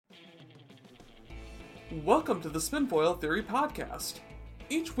Welcome to the Spinfoil Theory podcast.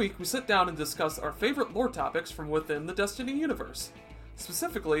 Each week we sit down and discuss our favorite lore topics from within the Destiny universe.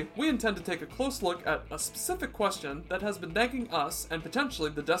 Specifically, we intend to take a close look at a specific question that has been nagging us and potentially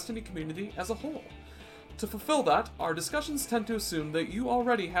the Destiny community as a whole. To fulfill that, our discussions tend to assume that you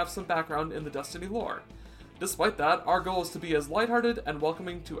already have some background in the Destiny lore. Despite that, our goal is to be as lighthearted and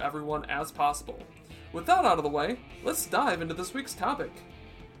welcoming to everyone as possible. With that out of the way, let's dive into this week's topic.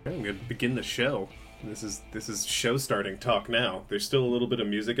 I'm going to begin the show. This is show starting talk now. There's still a little bit of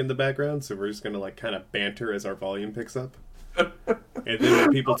music in the background, so we're just going to kind of banter as our volume picks up. And then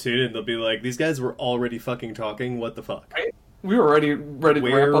when people tune in, they'll be like, these guys were already fucking talking, what the fuck? We were already ready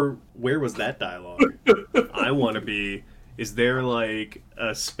to wrap up. Where was that dialogue? I want to be... Is there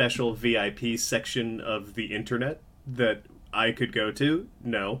a special VIP section of the internet that I could go to?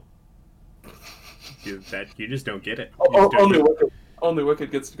 No. You just don't get it. Only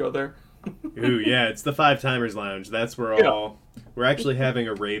Wicked gets to go there. Ooh, yeah, it's the Five Timers Lounge. That's where we're actually having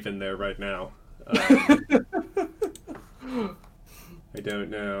a rave in there right now. I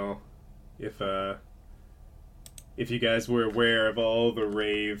don't know if you guys were aware of all the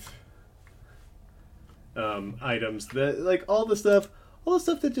rave items that all the stuff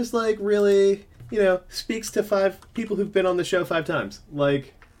that just really speaks to 5 people who've been on the show 5 times.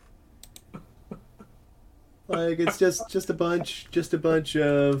 It's just a bunch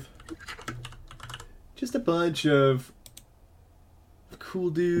of cool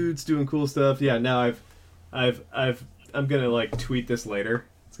dudes doing cool stuff. Yeah, now I'm gonna tweet this later.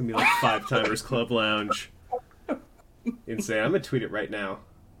 It's gonna be 5 Timers Club Lounge. Insane. I'm gonna tweet it right now.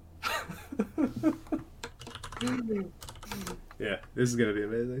 Yeah, this is gonna be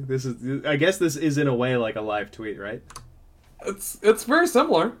amazing. I guess this is in a way like a live tweet, right? It's very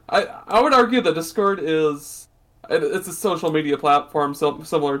similar. I would argue that Discord it's a social media platform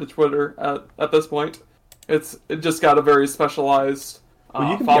similar to Twitter at this point. It just got a very specialized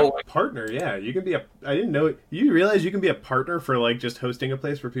you can following. Be a partner, yeah. You can be I didn't know. You realize you can be a partner for just hosting a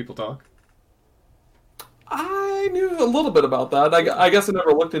place where people talk? I knew a little bit about that. I guess I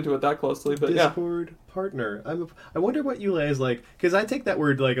never looked into it that closely, but Discord partner. I wonder what Yule is like, because I take that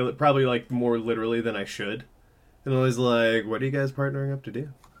word probably more literally than I should. And I was like, what are you guys partnering up to do?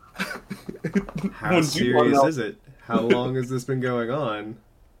 How serious is it? How long has this been going on?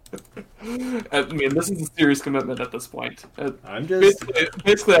 I mean, this is a serious commitment at this point. I'm just...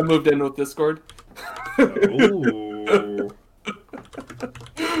 Basically, I moved in with Discord. Oh.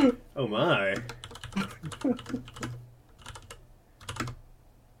 Oh my.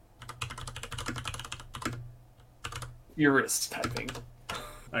 You're wrist typing.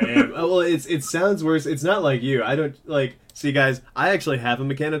 I am. Oh, well, it sounds worse. It's not like you. I don't See, guys, I actually have a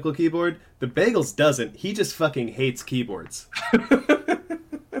mechanical keyboard. TheBagelz doesn't. He just fucking hates keyboards.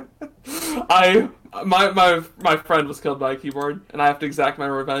 My friend was killed by a keyboard, and I have to exact my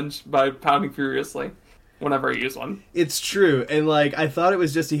revenge by pounding furiously whenever I use one. It's true, and I thought it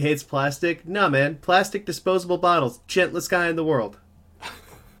was just he hates plastic. Nah, man, plastic disposable bottles, gentlest guy in the world.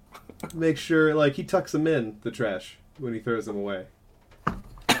 Make sure he tucks them in the trash when he throws them away.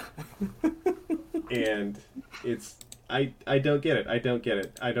 And it's I don't get it. I don't get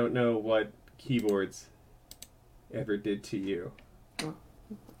it. I don't know what keyboards ever did to you.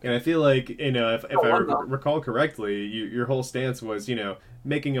 And I feel if I recall correctly, your whole stance was,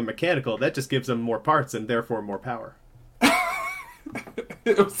 making them mechanical, that just gives them more parts and therefore more power.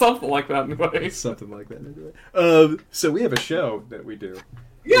 It was something like that anyway. Something like that anyway. So we have a show that we do.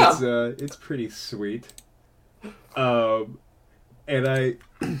 Yeah. It's pretty sweet. And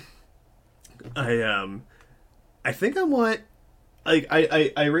I think I want,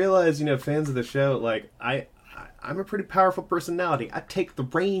 I realize, fans of the show, I'm a pretty powerful personality. I take the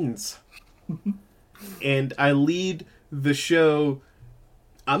reins. And I lead the show.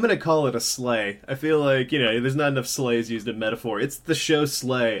 I'm going to call it a sleigh. I feel like, there's not enough sleighs used in metaphor. It's the show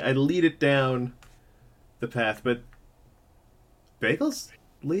sleigh. I lead it down the path, but Bagels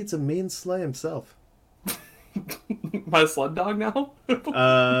leads a mean sleigh himself. My sled dog now?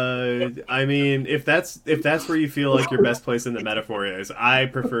 I mean, if that's where you feel like your best place in the metaphor is, I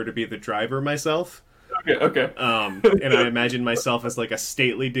prefer to be the driver myself. Okay. And I imagine myself as a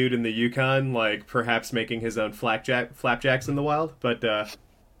stately dude in the Yukon, perhaps making his own flapjacks in the wild. But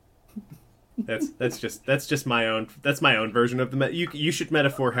that's just my own version of the you should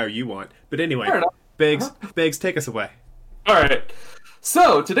metaphor how you want. But anyway, Biggs, take us away. All right.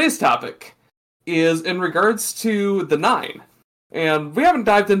 So today's topic is in regards to the 9. And we haven't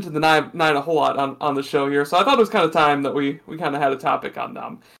dived into the nine a whole lot on the show here, so I thought it was kind of time that we kind of had a topic on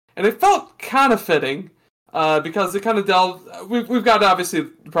them. And it felt kind of fitting, because it kind of delved... We've got, obviously,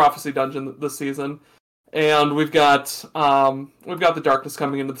 the Prophecy Dungeon this season, and we've got the darkness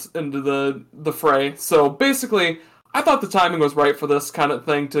coming into the fray. So basically, I thought the timing was right for this kind of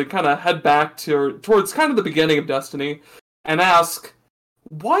thing to kind of head back towards kind of the beginning of Destiny and ask,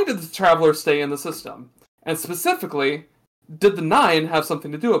 why did the Traveler stay in the system? And specifically, did the Nine have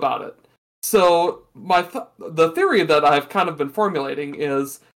something to do about it? So the theory that I've kind of been formulating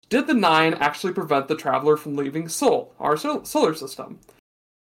is, did the Nine actually prevent the Traveler from leaving Sol, our solar system?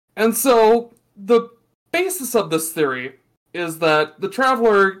 And so the basis of this theory is that the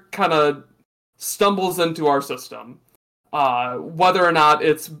Traveler kind of stumbles into our system. Whether or not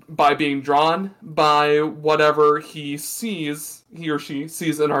it's by being drawn by whatever he or she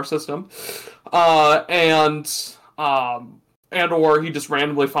sees in our system, and or he just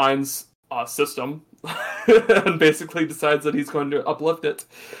randomly finds a system and basically decides that he's going to uplift it.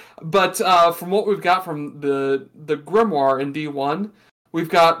 But from what we've got from the grimoire in D1, we've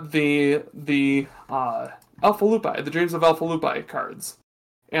got the Alpha Lupi, the Dreams of Alpha Lupi cards.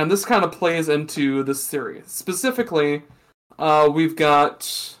 And this kind of plays into this theory. Specifically, we've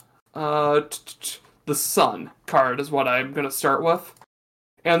got the Sun card is what I'm going to start with.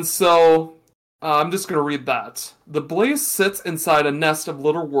 And so, I'm just going to read that. The blaze sits inside a nest of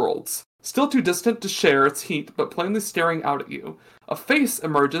little worlds, still too distant to share its heat, but plainly staring out at you. A face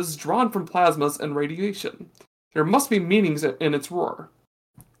emerges, drawn from plasmas and radiation. There must be meanings in its roar.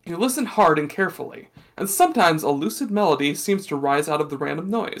 You listen hard and carefully, and sometimes a lucid melody seems to rise out of the random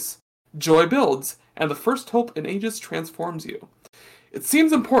noise. Joy builds, and the first hope in ages transforms you. It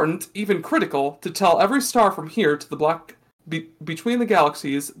seems important, even critical, to tell every star from here to the black between the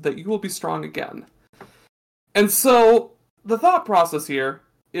galaxies that you will be strong again. And so, the thought process here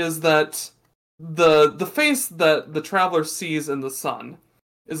is that the face that the Traveler sees in the Sun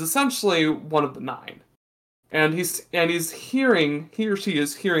is essentially one of the Nine. And he or she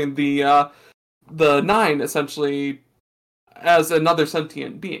is hearing the Nine essentially as another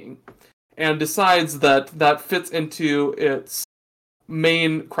sentient being, and decides that fits into its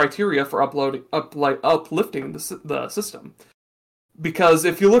main criteria for uplifting the system. Because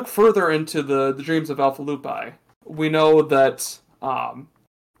if you look further into the Dreams of Alpha Lupi, we know that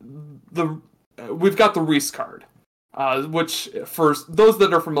we've got the Reese card, which for those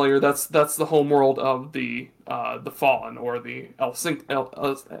that are familiar, that's the home world of the Fallen, or the Helsinki.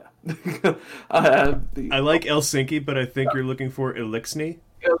 I like Helsinki, but I think you're looking for Elixni.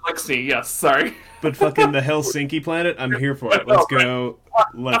 Elixni, yes, sorry. But fucking the Helsinki planet, I'm here for it. Let's go.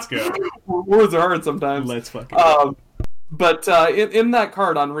 Let's go. Words are hard sometimes. Let's fucking go. But in that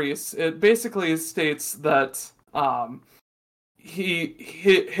card on Reese, it basically states that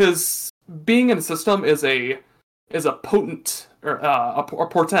his being in the system is a potent or a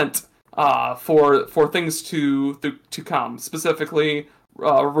portent for things to come, specifically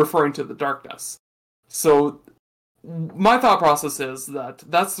referring to the darkness. So my thought process is that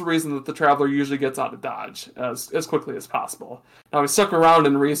that's the reason that the Traveler usually gets out of Dodge as quickly as possible. Now, he stuck around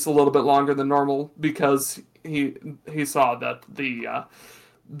in Reese a little bit longer than normal because he saw that the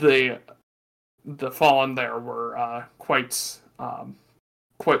Fallen there were quite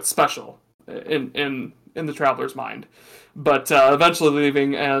special in the Traveler's mind, but eventually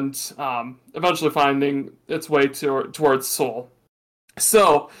leaving and eventually finding its way towards Sol.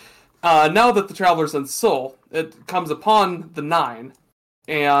 So now that the Traveler's in Sol, it comes upon the Nine,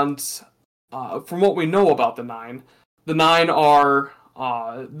 and from what we know about the Nine are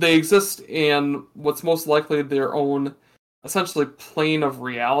they exist in what's most likely their own, essentially, plane of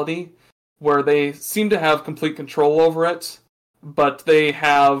reality, where they seem to have complete control over it, but they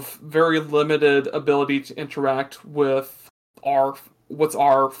have very limited ability to interact with what's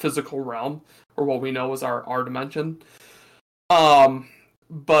our physical realm, or what we know as our dimension.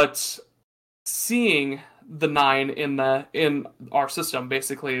 But seeing the Nine in our system,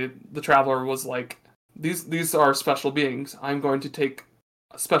 basically, the Traveler was like, these are special beings. I'm going to take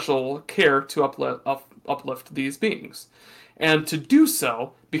special care to uplift these beings. And to do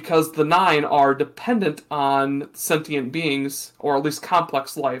so, because the Nine are dependent on sentient beings, or at least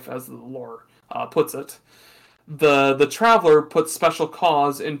complex life, as the lore puts it, the Traveler puts special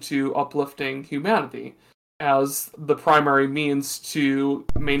cause into uplifting humanity as the primary means to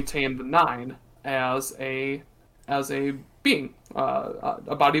maintain the Nine as a being,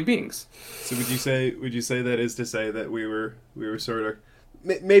 a body of beings. So would you say that is to say that we were sort of,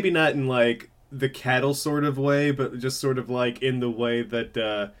 maybe not in like the cattle sort of way, but just sort of like in the way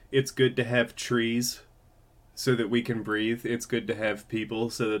that it's good to have trees so that we can breathe. It's good to have people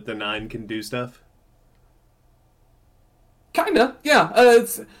so that the Nine can do stuff. Kinda, yeah.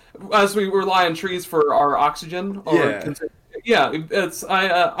 It's as we rely on trees for our oxygen, or Yeah, it's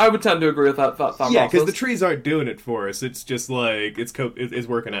I would tend to agree with that thought Yeah, because process. the trees aren't doing it for us. It's just like it's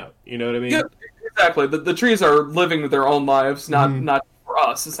working out. You know what I mean? Yeah, exactly. The trees are living their own lives, not for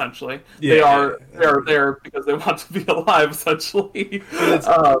us. Essentially, they are there because they want to be alive. Essentially,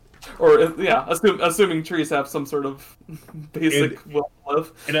 assuming trees have some sort of basic will to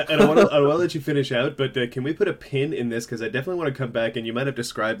live. And I want to let you finish out, but can we put a pin in this? Because I definitely want to come back, and you might have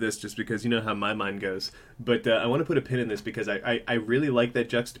described this just because you know how my mind goes. But I want to put a pin in this because I really like that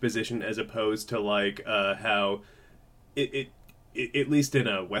juxtaposition as opposed to like how it at least in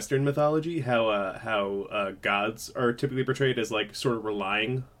a Western mythology, how gods are typically portrayed as like sort of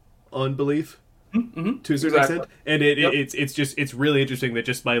relying on belief to a certain extent, and it's really interesting that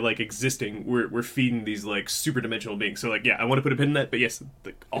just by like existing, we're feeding these like super dimensional beings. So like, yeah, I want to put a pin in that, but yes,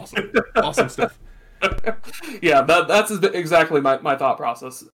 like, awesome stuff. Yeah, that's exactly my thought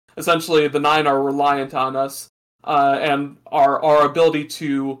process. Essentially, the Nine are reliant on us, and our ability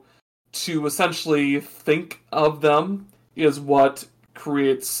to essentially think of them is what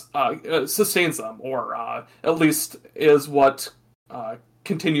creates sustains them, or at least is what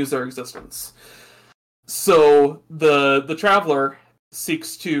continues their existence. So the traveler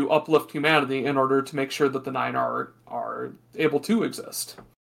seeks to uplift humanity in order to make sure that the Nine are able to exist.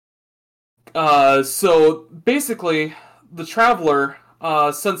 So basically, the traveler,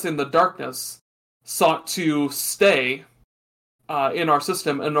 sensing the darkness, sought to stay in our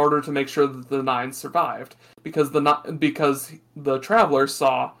system in order to make sure that the Nine survived, because the traveler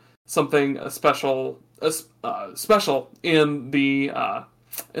saw something special in the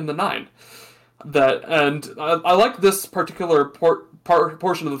Nine. I like this particular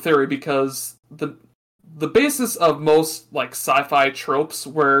portion of the theory because the basis of most like sci-fi tropes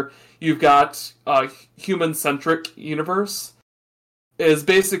where you've got a human-centric universe is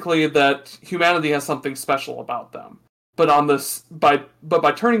basically that humanity has something special about them. But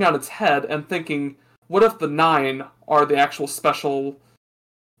by turning on its head and thinking, what if the Nine are the actual special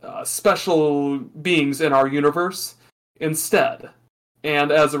beings in our universe instead?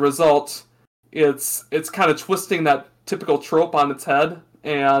 And as a result, it's kind of twisting that typical trope on its head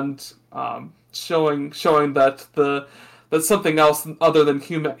and showing that that something else other than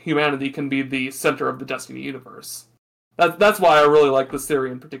humanity can be the center of the Destiny universe. That's why I really like this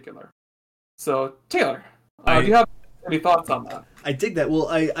theory in particular. So, Taylor, do you have any thoughts on that? I dig that. Well,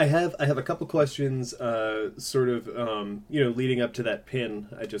 I have a couple questions, sort of, leading up to that pin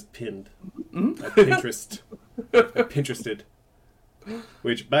I just pinned. I Pinterested.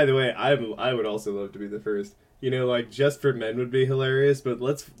 Which, by the way, I would also love to be the first. Like, Just for Men would be hilarious, but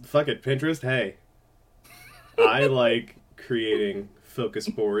let's fuck it, Pinterest. Hey, I like creating focus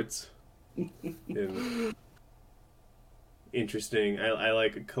boards. And interesting. I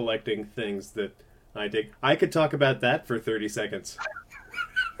like collecting things that I dig. I could talk about that for 30 seconds.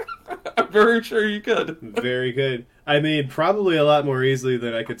 I'm very sure you could. Very good. I mean, probably a lot more easily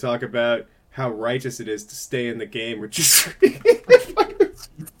than I could talk about how righteous it is to stay in the game, which is...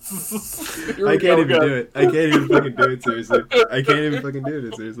 I can't even do it. I can't even fucking do it, seriously. I can't even fucking do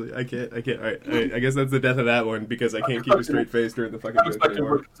it, seriously. I can't. Alright, I guess that's the death of that one, because I can't keep a straight face during the fucking joke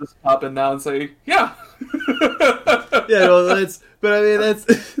anymore. Just pop in now and say, yeah! Yeah, well, that's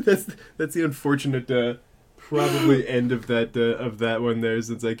the unfortunate, probably end of that one there,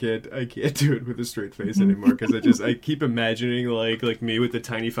 since I can't do it with a straight face anymore, because I keep imagining, like me with the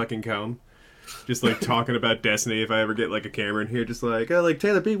tiny fucking comb. Just like talking about Destiny if I ever get like a camera in here, just like, oh, like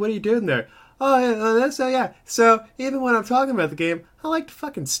Taylor-B, what are you doing there? Oh, yeah, that's yeah. So even when I'm talking about the game, I like to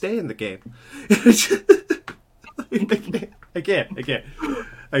fucking stay in the game. I can't.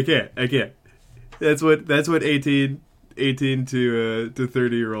 That's what 18 to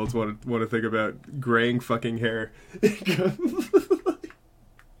 30-year-olds want to think about graying fucking hair.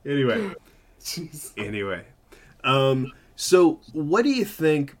 Anyway. Jeez. Anyway. So what do you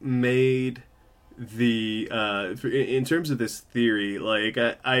think made the in terms of this theory, like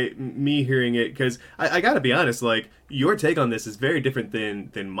me hearing it, because I gotta be honest, like your take on this is very different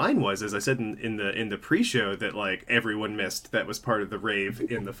than mine was, as I said in the pre-show that like everyone missed that was part of the rave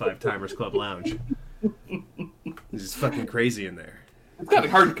in the Five Timers Club Lounge. It's just fucking crazy in there. It's kind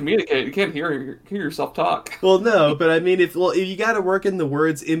of hard to communicate. You can't hear yourself talk. Well, no, but I mean, if you got to work in the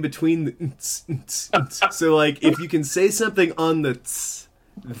words in between the so like if you can say something on the tss,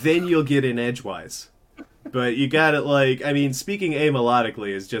 then you'll get in edgewise. But you got it, like, I mean, speaking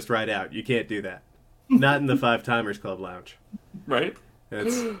amelodically is just right out. You can't do that. Not in the Five Timers Club Lounge. Right? I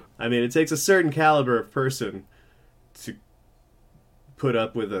mean, it takes a certain caliber of person to put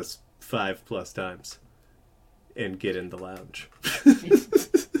up with us 5+ times and get in the lounge.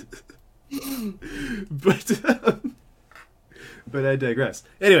 But but I digress.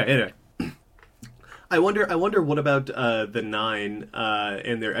 Anyway. I wonder what about the Nine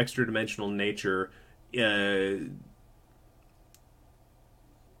and their extra-dimensional nature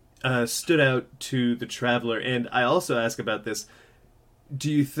stood out to the Traveler, and I also ask about this. Do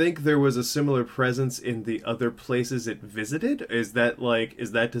you think there was a similar presence in the other places it visited? Is that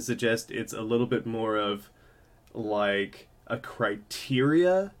to suggest it's a little bit more of like a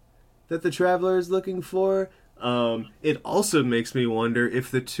criteria that the Traveler is looking for? It also makes me wonder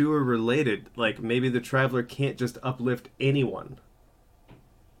if the two are related. Like, maybe the Traveler can't just uplift anyone.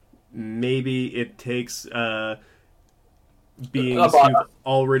 Maybe it takes beings who've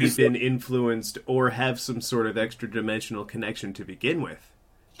already been influenced or have some sort of extra-dimensional connection to begin with.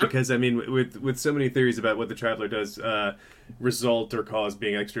 Because, I mean, with so many theories about what the Traveler does result or cause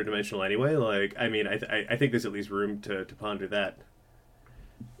being extra-dimensional anyway, like, I mean, I think there's at least room to ponder that.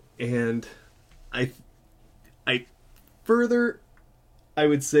 And I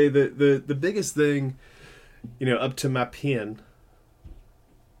would say that the biggest thing, up to my pen,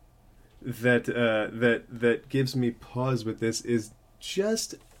 that gives me pause with this is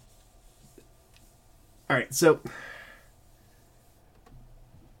just... Alright, so...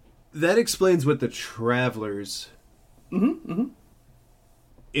 That explains what the Traveler's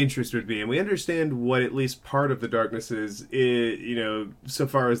interest would be. And we understand what at least part of the darkness is, so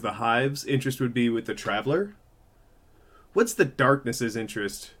far as the Hive's interest would be with the Traveler. What's the darkness's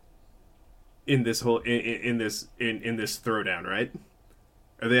interest in this whole in this throwdown, right?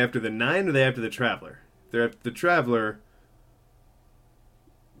 Are they after the Nine or are they after the Traveler? If they're after the Traveler,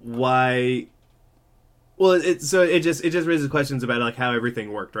 why? Well, it just raises questions about like how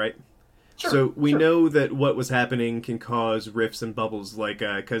everything worked, right? Sure, so we know that what was happening can cause rifts and bubbles, like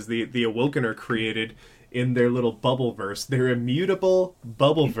because the Awoken are created in their little bubble verse, their immutable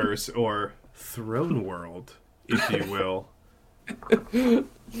bubble verse or throne world, if you will.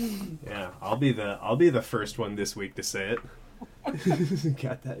 Yeah, I'll be the first one this week to say it.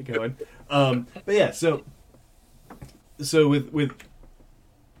 Got that going. But yeah, so with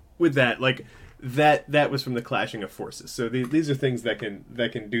that, like that was from the clashing of forces. So these are things that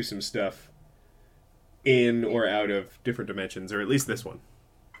can do some stuff in or out of different dimensions, or at least this one.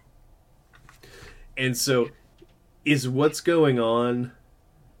 And so, is what's going on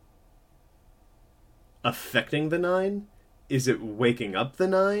affecting the Nine? Is it waking up the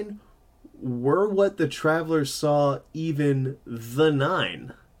Nine? Were what the Travelers saw even the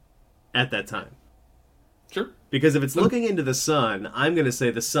Nine at that time? Sure. Because if it's looking into the sun, I'm going to say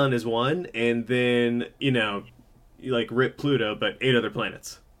the sun is one, and then, you like rip Pluto, but 8 other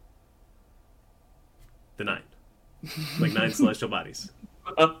planets. The Nine. Like 9 celestial bodies.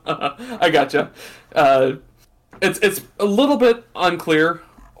 I gotcha. It's a little bit unclear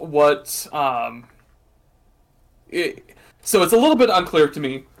what... So it's a little bit unclear to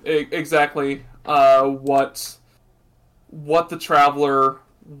me exactly what the Traveler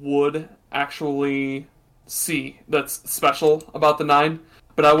would actually see that's special about the Nine,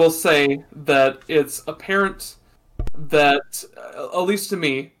 but I will say that it's apparent that, at least to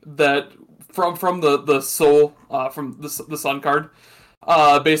me, that from the soul, from the Sun card,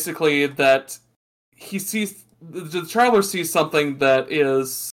 basically that he sees, the Traveler sees something that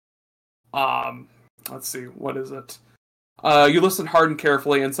is, let's see, what is it? You listen hard and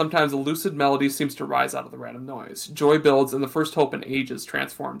carefully, and sometimes a lucid melody seems to rise out of the random noise. Joy builds, and the first hope in ages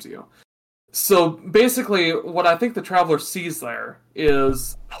transforms you. So basically, what I think the Traveler sees there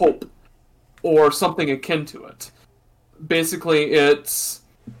is hope, or something akin to it. Basically, it's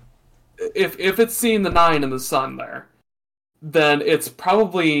if it's seeing the Nine in the sun there, then it's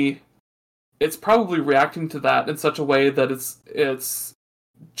probably reacting to that in such a way that it's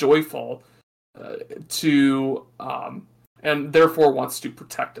joyful to and therefore wants to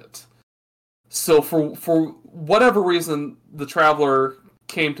protect it. So for whatever reason, the Traveler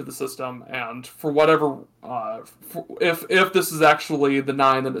came to the system, and for whatever if this is actually the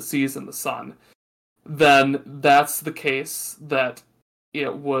Nine that it sees in the sun, then that's the case that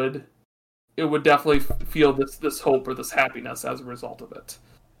it would definitely feel this hope or this happiness as a result of it.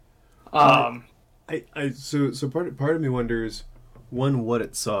 So part of me wonders, one, what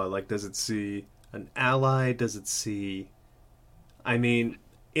it saw. Like, does it see an ally? Does it see? I mean,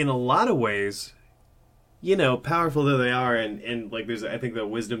 in a lot of ways, powerful though they are, and like there's, I think, the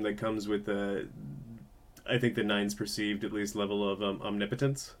wisdom that comes with I think the Nine's perceived, at least, level of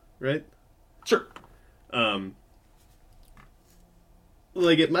omnipotence, right? Sure.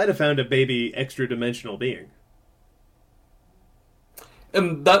 Like, it might have found a baby extra-dimensional being.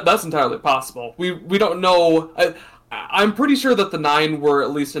 And that's entirely possible. We don't know. I'm pretty sure that the Nine were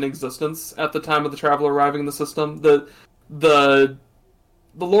at least in existence at the time of the Traveler arriving in the system. the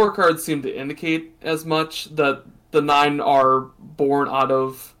lore cards seem to indicate as much, that the nine are born out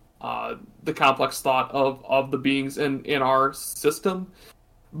of the complex thought of the beings in our system.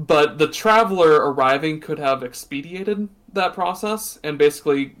 But the Traveler arriving could have expedited that process and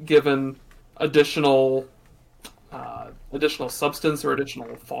basically given additional substance or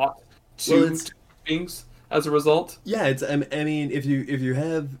additional thought to beings as a result. Yeah, it's. I mean, if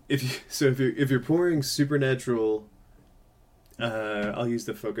you're pouring supernatural, I'll use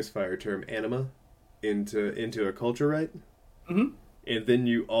the focus fire term, anima, into a culture, right? Mm-hmm. And then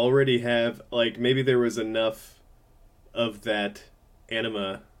you already have, like, maybe there was enough of that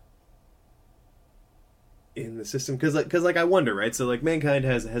anima in the system, because I wonder, right? So like mankind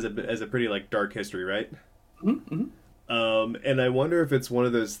has a pretty like dark history, right? Mm-hmm. And I wonder if it's one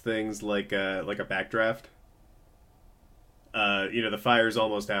of those things like a backdraft. The fire's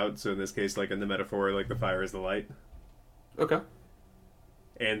almost out, so in this case, like in the metaphor, like the fire is the light. Okay.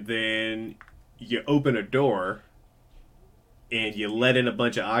 And then you open a door and you let in a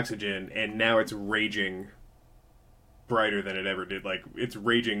bunch of oxygen, and now it's raging brighter than it ever did. Like, it's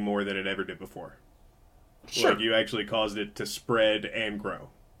raging more than it ever did before. Sure. Like, you actually caused it to spread and grow,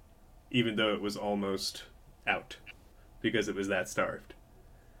 even though it was almost out, because it was that starved.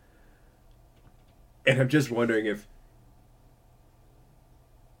 And I'm just wondering if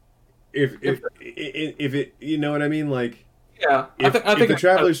it, you know what I mean? Like, yeah, if the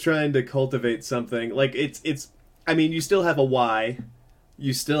Traveler's trying to cultivate something, like, it's, I mean, you still have a why,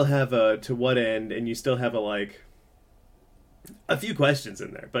 you still have a to what end, and you still have a few questions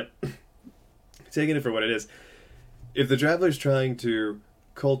in there, but taking it for what it is, if the Traveler's trying to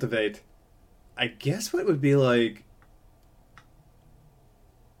cultivate, I guess what would be like,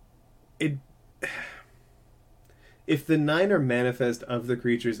 if the nine are manifest of the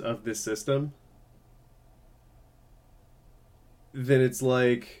creatures of this system, then it's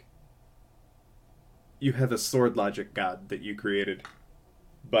like you have a sword logic god that you created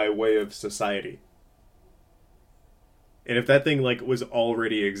by way of society. And if that thing like was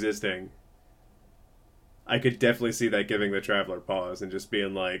already existing, I could definitely see that giving the Traveler pause and just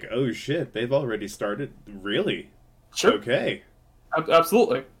being like, oh shit, they've already started? Really? Sure. Okay.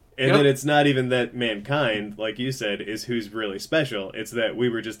 Absolutely. And then it's not even that mankind, like you said, is who's really special. It's that we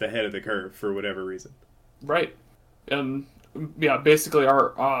were just ahead of the curve for whatever reason. Right. And yeah, basically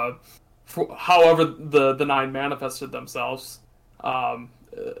our however the nine manifested themselves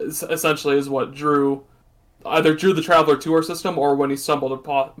essentially is what either drew the Traveler to our system, or when he stumbled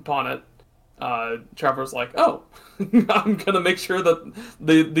upon it, Traveler's like, oh, I'm gonna make sure that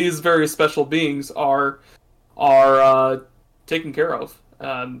these very special beings are taken care of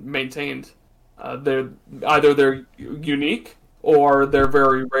and maintained. They're unique, or they're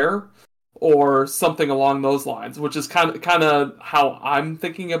very rare, or something along those lines, which is kind of how I'm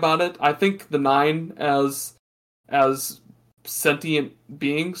thinking about it. I think the nine as sentient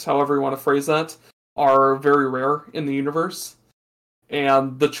beings, however you want to phrase that, are very rare in the universe,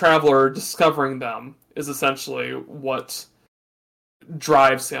 and the Traveler discovering them is essentially what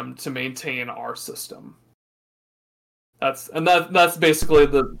drives him to maintain our system. That's basically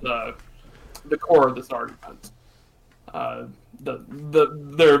the core of this argument.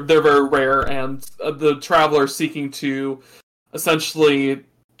 They're very rare, and the Traveler seeking to essentially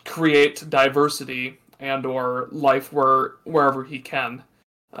create diversity and or life wherever he can,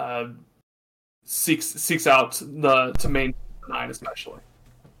 seeks out to maintain the nine especially.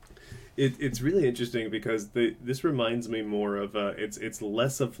 It's really interesting because this reminds me more of it's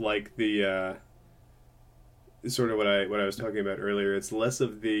less of like the sort of what I was talking about earlier. It's less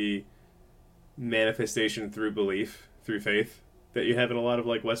of the manifestation through belief, through faith, that you have in a lot of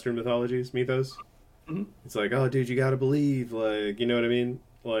like Western mythos. Mm-hmm. It's like, oh, dude, you gotta believe, like, you know what I mean?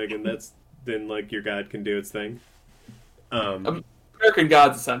 Like, and that's then like your god can do its thing. American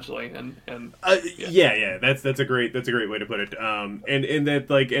gods, essentially, and yeah, that's a great way to put it. And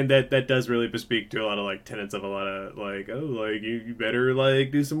that does really bespeak to a lot of like tenets of a lot of like, oh, like you better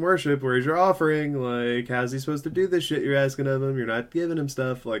like do some worship. Where's your offering? Like, how's he supposed to do this shit you're asking of him? You're not giving him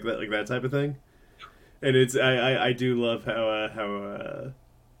stuff like that type of thing. And it's I do love how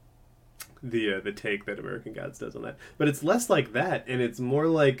the take that American Gods does on that, but it's less like that, and it's more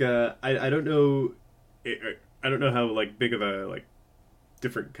like I don't know I don't know how like big of a like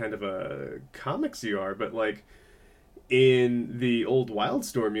different kind of a comics you are, but like in the old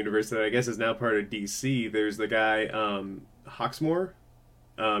Wildstorm universe that I guess is now part of DC, there's the guy Hawksmoor.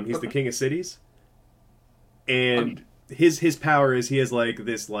 He's the king of cities, and his power is he has like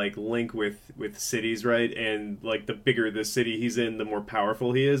this like link with cities, right? And like the bigger the city he's in, the more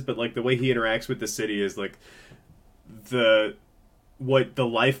powerful he is. But like the way he interacts with the city is like what the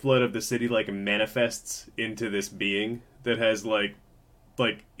lifeblood of the city like manifests into this being that has like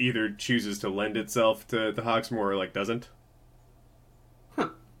either chooses to lend itself to the Hawksmoor or like doesn't.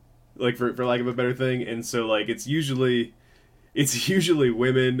 Like for lack of a better thing, and so like it's usually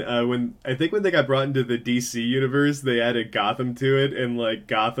women. When they got brought into the DC universe, they added Gotham to it, and like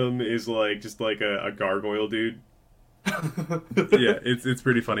Gotham is like just like a gargoyle dude. Yeah, it's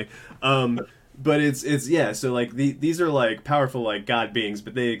pretty funny. But it's yeah. So like these are like powerful like god beings,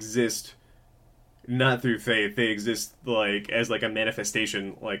 but they exist not through faith. They exist like as like a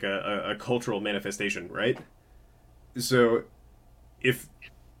manifestation, like a cultural manifestation, right? So if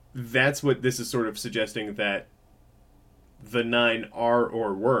that's what this is sort of suggesting that the Nine are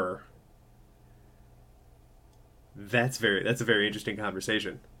or were, that's a very interesting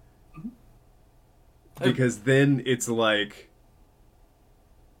conversation. Because then it's like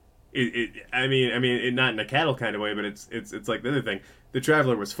I mean not in a cattle kind of way, but it's like the other thing. The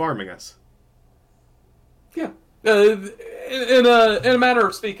Traveler was farming us. Yeah. In a manner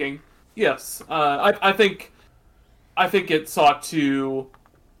of speaking, yes. I think it sought to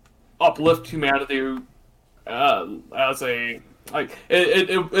uplift humanity as a like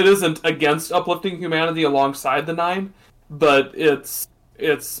it isn't against uplifting humanity alongside the Nine, but its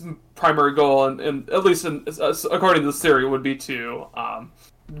primary goal and at least according to the theory would be to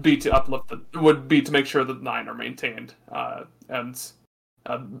uplift would be to make sure that the Nine are maintained and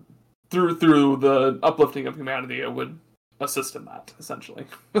through the uplifting of humanity it would assist in that, essentially.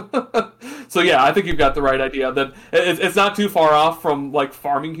 So yeah, I think you've got the right idea that it's not too far off from like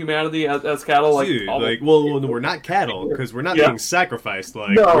farming humanity as cattle. Like, dude, well, we're not cattle because we're not being sacrificed.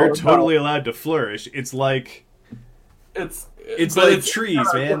 Like we're totally allowed to flourish. It's like it's like trees,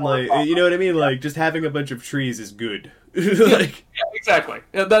 man. Like you know what I mean? Like just having a bunch of trees is good. Like yeah, exactly.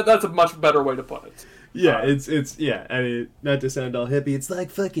 Yeah, that's a much better way to put it. Yeah, it's yeah. I mean, not to sound all hippie, it's like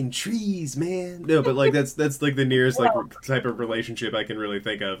fucking trees, man. No, but like that's like the nearest like type of relationship I can really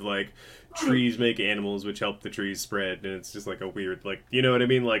think of. Like trees make animals, which help the trees spread, and it's just like a weird like you know what I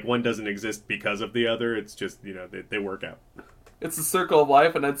mean. Like one doesn't exist because of the other. It's just you know they work out. It's the circle of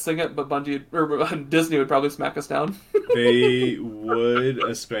life, and I'd sing it, but Disney would probably smack us down. They would,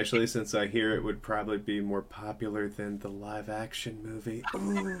 especially since I hear it would probably be more popular than the live-action movie.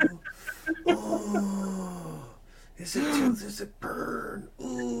 Oh, does it burn?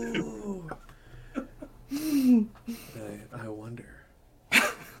 Ooh. I wonder.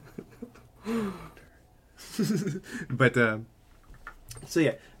 But so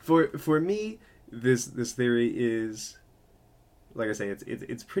yeah, for me, this theory is. Like I say,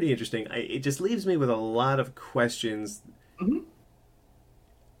 it's pretty interesting. It just leaves me with a lot of questions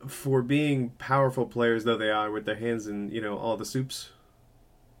for being powerful players, though they are, with their hands in, you know, all the soups.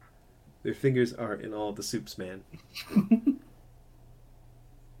 Their fingers are in all the soups, man.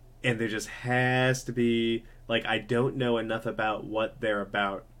 And there just has to be, like, I don't know enough about what they're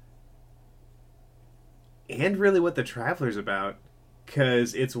about. And really what the Traveler's about.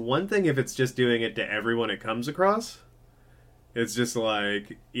 Because it's one thing if it's just doing it to everyone it comes across. It's just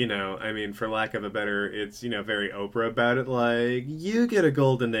like, you know, I mean, for lack of a better, it's, you know, very Oprah about it, like, you get a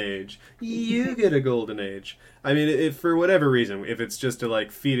golden age, you get a golden age. I mean, if for whatever reason, if it's just to,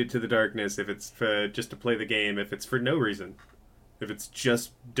 like, feed it to the darkness, if it's just to play the game, if it's for no reason, if it's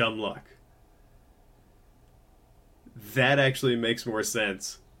just dumb luck, that actually makes more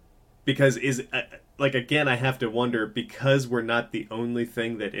sense. Because like, again, I have to wonder, because we're not the only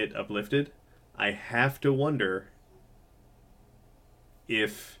thing that it uplifted, I have to wonder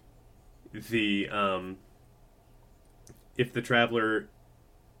if the Traveler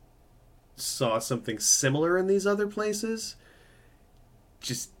saw something similar in these other places,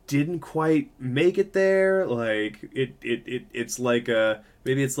 just didn't quite make it there. Like it's like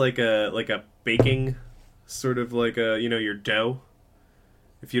maybe it's like a baking sort of like you know, your dough.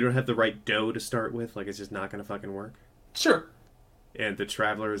 If you don't have the right dough to start with, like it's just not gonna fucking work. Sure. And the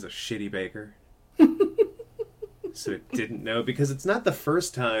Traveler is a shitty baker. So it didn't know, because it's not the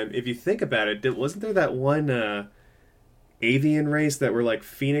first time. If you think about it, wasn't there that one avian race that were like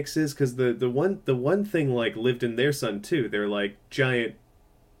phoenixes? Because the one thing like lived in their sun too. They're like giant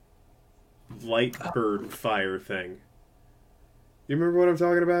light bird fire thing. You remember what I'm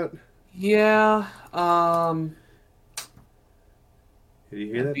talking about? Yeah. Did you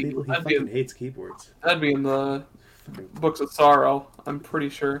hear that, people? He fucking hates keyboards. That'd be in the Books of Sorrow, I'm pretty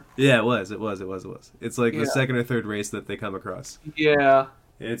sure. Yeah, it was. It's like the second or third race that they come across. Yeah.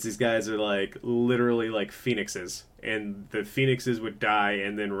 And it's these guys are like literally like phoenixes, and the phoenixes would die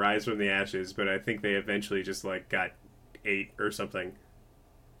and then rise from the ashes, but I think they eventually just like got ate or something.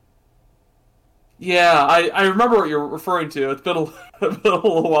 Yeah, I remember what you're referring to. It's been been a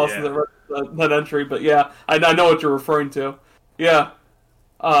little while since I read that entry, but yeah, I know what you're referring to. Yeah.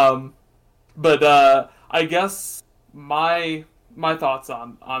 But I guess my thoughts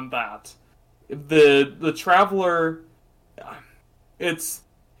on that. The Traveler, it's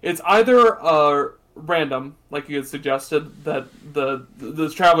either random, like you had suggested, that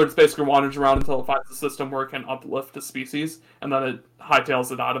the Traveler just basically wanders around until it finds a system where it can uplift a species, and then it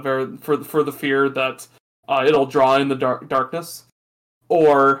hightails it out of there for the fear that it'll draw in the darkness,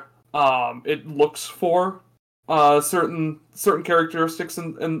 or it looks for certain characteristics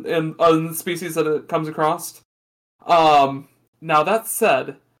in species that it comes across. Now that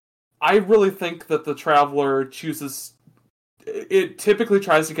said, I really think that the Traveler it typically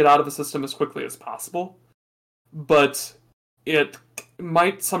tries to get out of a system as quickly as possible, but it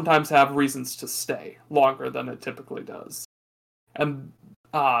might sometimes have reasons to stay longer than it typically does. And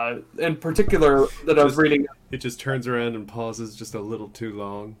in particular, that I was reading, it just turns around and pauses just a little too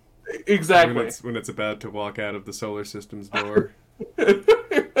long. Exactly. When it's about to walk out of the solar system's door.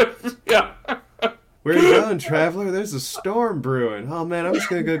 Yeah. Where you going, Traveler? There's a storm brewing. Oh man, I'm just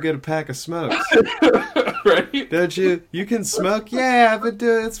gonna go get a pack of smokes. Right? Don't you? You can smoke? Yeah, but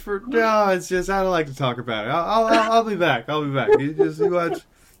it's for no. It's just I don't like to talk about it. I'll be back. I'll be back. You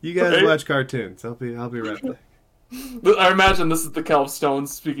guys watch cartoons. I'll be right back. I imagine this is the Cal Stone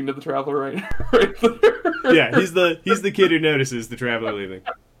speaking to the Traveler right there. Yeah, he's the kid who notices the Traveler leaving.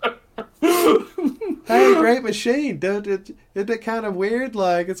 Hey, great machine! Isn't it kind of weird?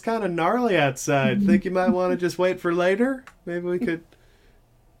 Like it's kind of gnarly outside. Think you might want to just wait for later? Maybe we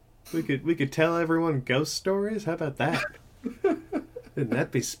could tell everyone ghost stories. How about that? Wouldn't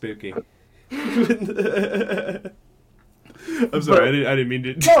that be spooky? I'm sorry, I didn't mean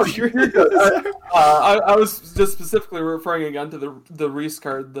to. No, you're good. I was just specifically referring again to the Reese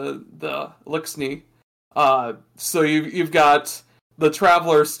card, the Lixney. So you've got the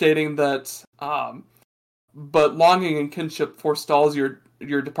Traveler stating that, but longing and kinship forestalls your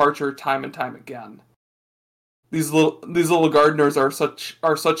departure time and time again. These little gardeners are such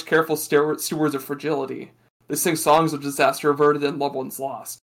careful stewards of fragility. They sing songs of disaster averted and loved ones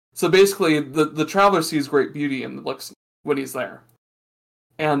lost. So basically, the Traveler sees great beauty in the Lixney when he's there,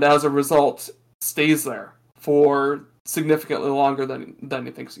 and as a result, stays there for significantly longer than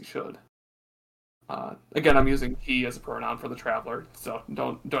he thinks he should. Again, I'm using he as a pronoun for the Traveler, so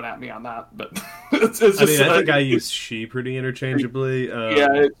don't at me on that. But it's just. I think I use she pretty interchangeably.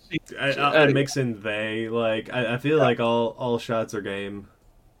 Yeah, I mix in they. Like I feel like all shots are game.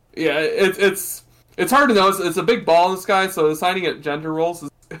 Yeah, it's hard to know. It's a big ball in the sky, so assigning it gender roles is.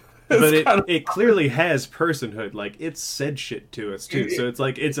 But it clearly has personhood. Like it's said shit to us too. So it's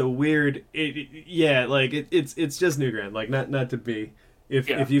like it's a weird. It's just Newground. Like not to be.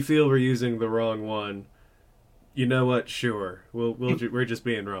 If you feel we're using the wrong one, you know what? Sure, we're just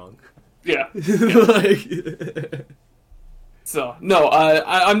being wrong. Yeah. Like, so no,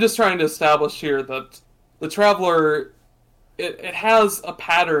 I'm just trying to establish here that the Traveler, it has a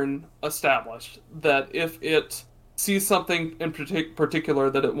pattern established that if it sees something in particular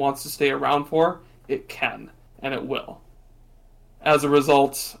that it wants to stay around for, it can and it will. As a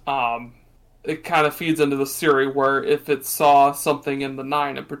result, it kind of feeds into the theory where if it saw something in the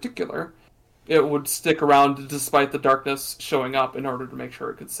 9 in particular, it would stick around despite the darkness showing up in order to make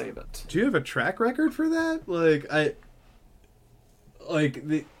sure it could save it. Do you have a track record for that?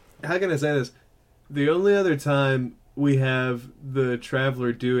 How can I say this? The only other time we have the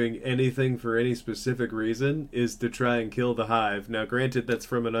Traveler doing anything for any specific reason is to try and kill the Hive. Now, granted, that's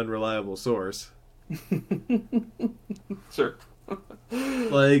from an unreliable source. Sure.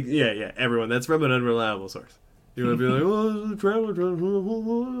 Everyone. That's from an unreliable source. You want to be like, oh, the Traveler.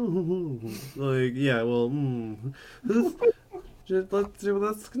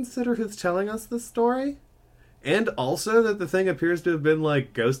 Let's consider who's telling us this story. And also that the thing appears to have been,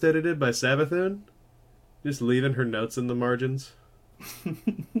 like, ghost edited by Savathun. Just leaving her notes in the margins.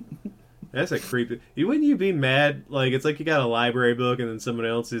 That's a creepy. Wouldn't you be mad? Like, it's like you got a library book and then someone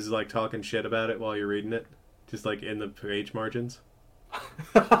else is, like, talking shit about it while you're reading it. Just, like, in the page margins.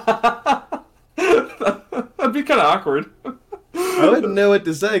 That'd be kind of awkward. I wouldn't know what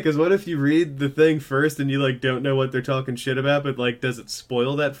to say, because what if you read the thing first and you, like, don't know what they're talking shit about, but, like, does it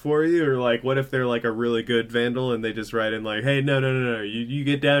spoil that for you? Or, like, what if they're, like, a really good vandal and they just write in, like, hey, no, you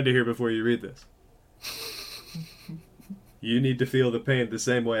get down to here before you read this. You need to feel the pain the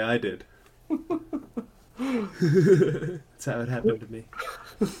same way I did. That's how it happened to me.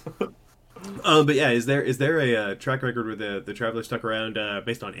 But yeah, is there a track record where the Traveler stuck around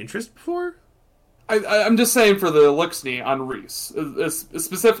based on interest before? I'm just saying for the Lixney on Reese,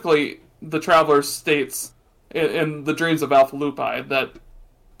 specifically the traveler states in the dreams of Alpha Lupi that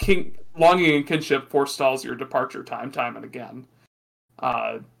longing and kinship forestalls your departure time and again.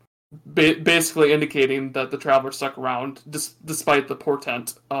 Basically indicating that the traveler stuck around despite the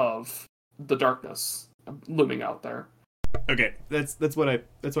portent of the darkness looming out there. Okay, that's what I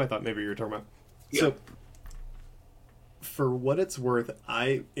thought maybe you were talking about. Yeah. So, for what it's worth,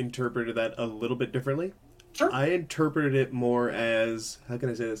 I interpreted that a little bit differently. Sure. I interpreted it more as, how can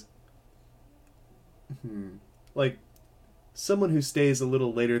I say this? Like, someone who stays a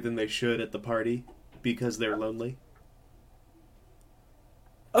little later than they should at the party because they're lonely.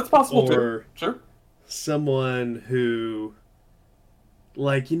 That's possible or too. Sure. Someone who,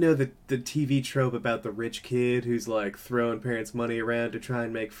 like, you know, the TV trope about the rich kid who's like throwing parents' money around to try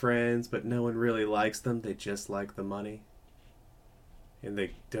and make friends, but no one really likes them. They just like the money. And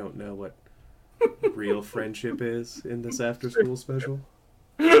they don't know what real friendship is in this after-school special.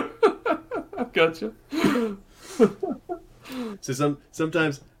 Gotcha. So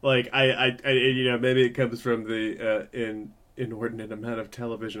sometimes, like, I you know, maybe it comes from the inordinate amount of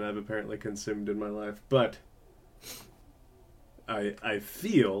television I've apparently consumed in my life, but I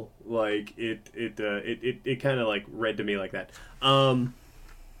feel like it kind of like read to me like that.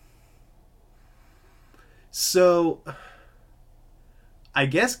 So I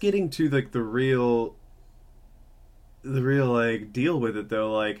guess getting to like the real like deal with it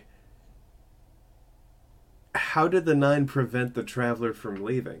though, like, how did the 9 prevent the traveler from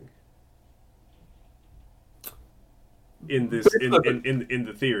leaving? In this, in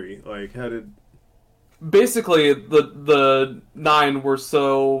the theory, like, how did? Basically, the 9 were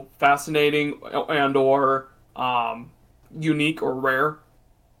so fascinating and or unique or rare,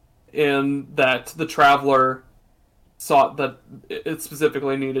 in that the traveler thought that it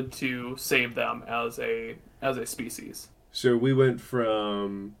specifically needed to save them as a species. So we went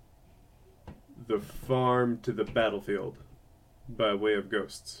from the farm to the battlefield by way of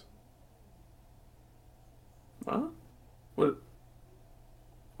ghosts. Huh? What?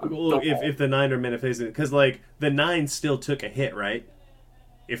 Well, if the 9 are manifesting, because like the 9 still took a hit, right?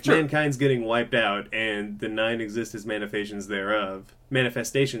 If sure. mankind's getting wiped out and the 9 exist as manifestations thereof,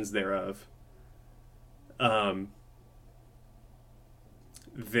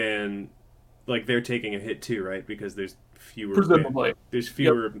 then like they're taking a hit too, right? Because there's fewer. Presumably. There's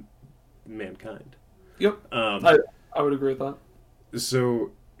fewer mankind. Yep. I would agree with that.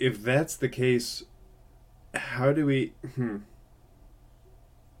 So if that's the case, how do we?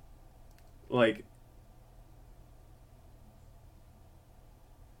 Like,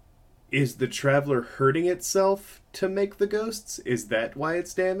 is the traveler hurting itself to make the ghosts? Is that why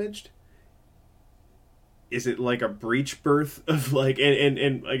it's damaged? Is it like a breech birth of like,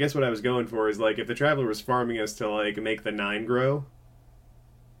 and I guess what I was going for is like, if the traveler was farming us to like make the 9 grow,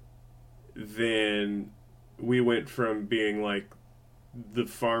 then we went from being like the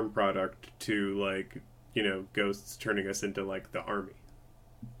farm product to like, you know, ghosts turning us into like the army.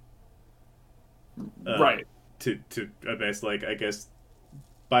 Right. To I guess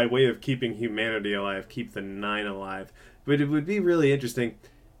by way of keeping humanity alive, keep the 9 alive. But it would be really interesting,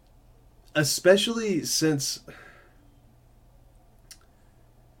 especially since,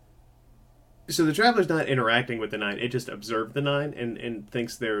 so the traveler's not interacting with the 9, it just observed the 9 and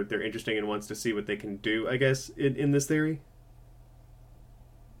thinks they're interesting and wants to see what they can do, I guess, in this theory.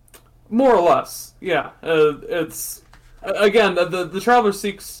 More or less, yeah. It's again the traveler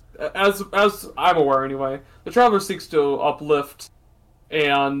seeks, as I'm aware anyway, the traveler seeks to uplift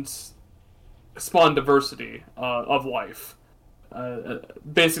and spawn diversity of life.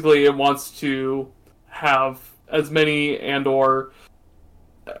 Basically, it wants to have as many and or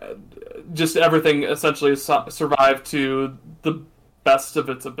just everything essentially survive to the best of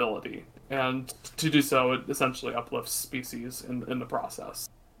its ability, and to do so, it essentially uplifts species in the process.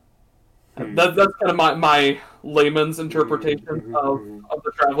 That's kind of my layman's interpretation of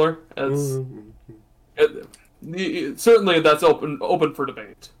the traveler. Certainly that's open for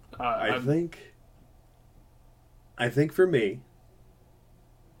debate. I think for me,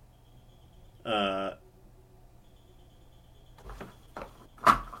 I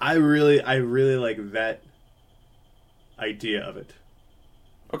really like that idea of it.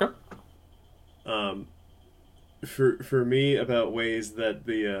 Okay. For me, about ways that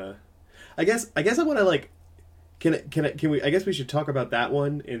the I guess I want to like, can we, I guess we should talk about that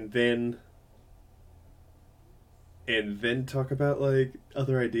one and then talk about like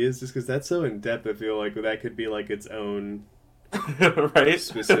other ideas, just because that's so in depth. I feel like that could be like its own right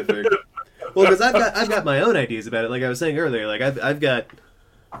specific. Well, because I've got my own ideas about it. Like I was saying earlier, like I've got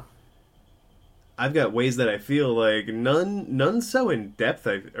I've got ways that I feel like none so in depth,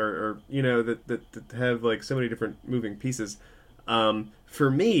 or that have like so many different moving pieces.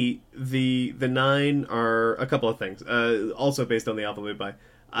 For me, the 9 are a couple of things. Also based on the Alpha Libai.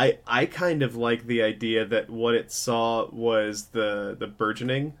 I kind of like the idea that what it saw was the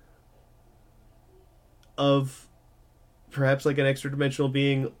burgeoning of perhaps like an extra dimensional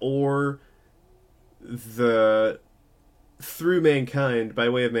being, or the through mankind, by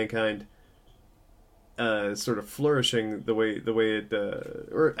way of mankind, sort of flourishing the way it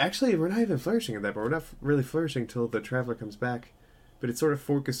or actually we're not even flourishing in that, but we're not really flourishing till the Traveler comes back. But it's sort of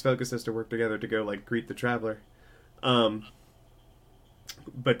focus has to work together to go like greet the Traveler. But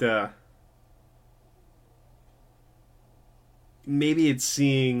maybe it's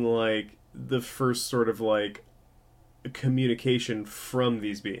seeing like the first sort of like communication from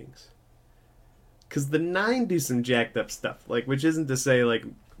these beings. Because the 9 do some jacked up stuff, like, which isn't to say like,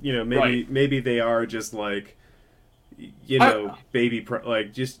 maybe they are just like,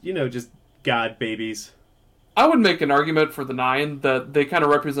 just god babies. I would make an argument for the 9 that they kind of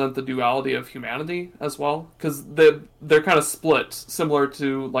represent the duality of humanity as well, because they're kind of split, similar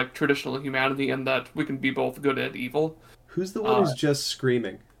to like traditional humanity, in that we can be both good and evil. Who's the one who's just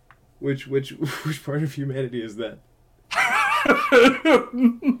screaming? Which part of humanity is that?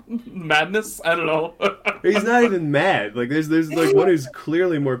 Madness? I don't know. He's not even mad. Like there's like one who's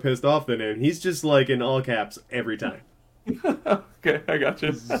clearly more pissed off than him. He's just like in all caps every time. Okay, I got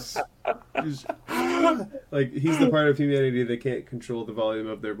you. Like he's the part of humanity that can't control the volume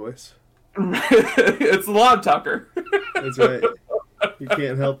of their voice. It's the Loud Talker. That's right. He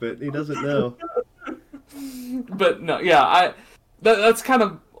can't help it. He doesn't know. But no, yeah, that's kind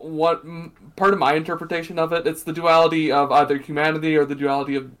of what part of my interpretation of it. It's the duality of either humanity or the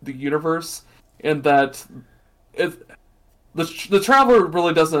duality of the universe, and that the Traveler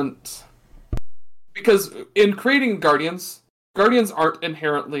really doesn't, because in creating Guardians aren't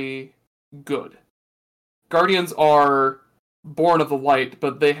inherently good. Guardians are born of the light,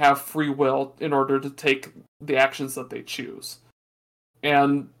 but they have free will in order to take the actions that they choose.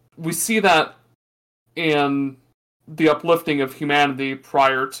 And we see that in the uplifting of humanity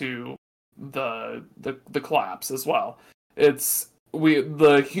prior to the collapse as well.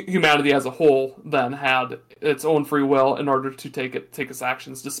 Humanity as a whole then had its own free will in order to take its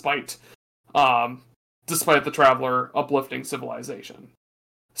actions despite the Traveler uplifting civilization.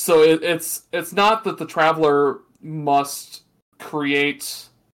 So it's not that the Traveler must create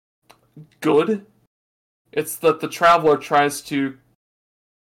good. It's that the Traveler tries to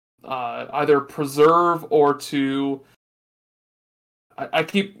either preserve or to. I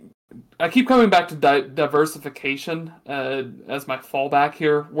keep coming back to diversification as my fallback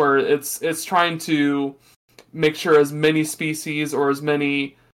here, where it's trying to make sure as many species or as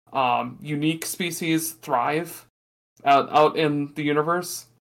many unique species thrive out in the universe.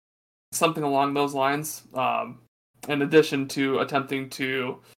 Something along those lines. In addition to attempting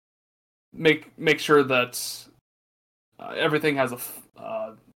to make sure that everything has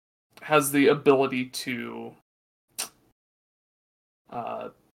the ability to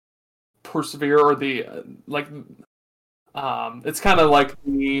persevere, or it's kind of like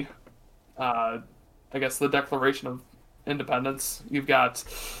the I guess the Declaration of Independence. You've got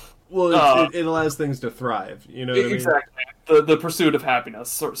it allows things to thrive. You know what exactly. I mean? The pursuit of happiness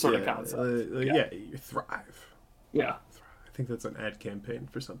sort of concept. You thrive. Yeah. I think that's an ad campaign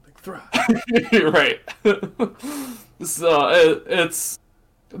for something. Thrive. Right. So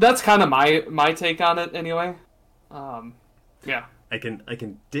that's kind of my take on it anyway. Yeah. I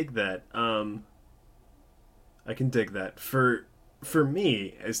can dig that. I can dig that. For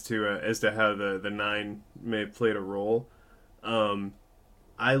me, as to how the 9 may have played a role,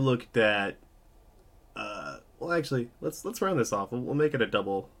 I looked at well, actually, let's round this off. We'll make it a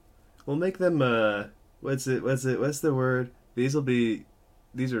double. We'll make them what's the word? These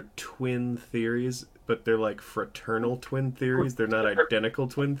are twin theories, but they're like fraternal twin theories. They're not identical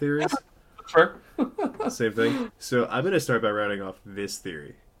twin theories. Sure. Same thing. So I'm going to start by rounding off this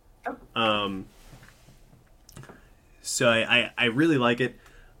theory. So I really like it.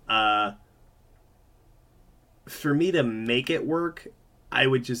 For me to make it work, I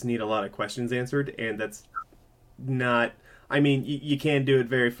would just need a lot of questions answered, and that's not... I mean, you can do it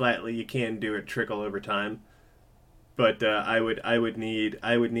very flatly. You can do it trickle over time, but I would need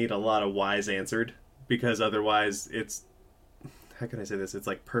a lot of whys answered, because otherwise it's... How can I say this? It's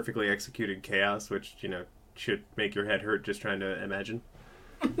like perfectly executed chaos, which, should make your head hurt just trying to imagine.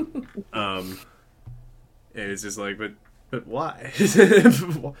 And it's just like, but why?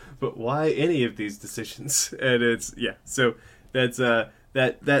 But why any of these decisions? And it's, yeah. So that's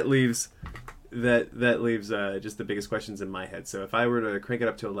that leaves that leaves just the biggest questions in my head. So if I were to crank it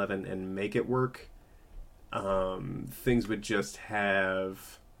up to 11 and make it work, things would just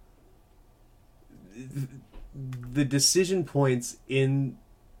have the decision points in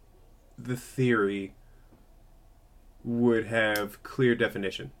the theory would have clear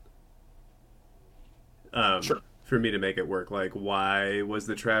definition. Sure. For me to make it work. Like, why was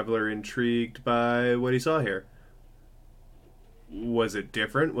the traveler intrigued by what he saw here? Was it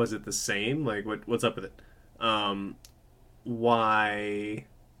different? Was it the same? Like, what's up with it? Why...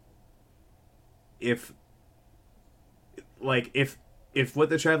 If what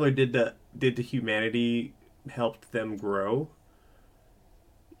the traveler did to humanity helped them grow,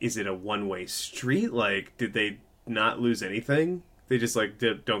 is it a one-way street? Like, did they not lose anything? They just, like,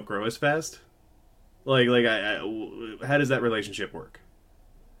 don't grow as fast? Like, how does that relationship work?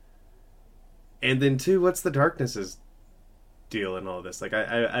 And then, too, what's the darkness's deal in all this? Like,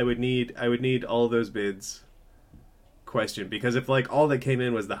 I would need all those bids questioned, because if, like, all that came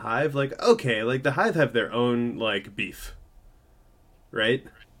in was the Hive, like, okay, like, the Hive have their own, like, beef, right?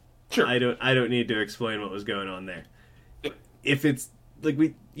 Sure. I don't need to explain what was going on there. If it's like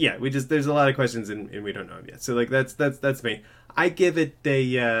there's a lot of questions and we don't know them yet. So, like, that's me. I give it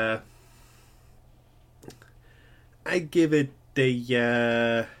a I'm gonna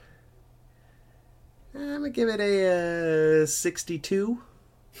give it a 62.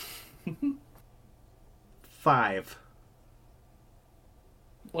 5.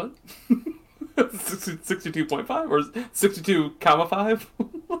 What? 62.5 or 62,5?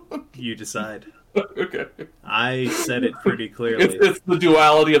 You decide. Okay. I said it pretty clearly. It's the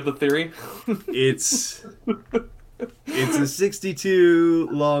duality of the theory. It's a 62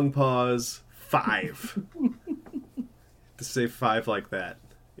 long pause 5. To say 5 like that.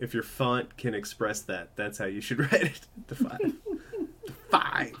 If your font can express that, that's how you should write it. To 5. To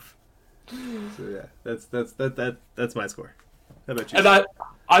 5. So yeah, that's my score. How about you? And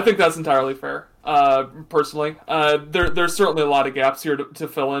I think that's entirely fair. Personally, there's certainly a lot of gaps here to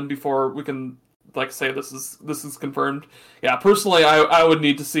fill in before we can, like, say this is confirmed. Yeah, personally, I would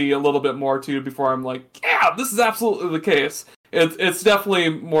need to see a little bit more too before I'm like, yeah, this is absolutely the case. It's definitely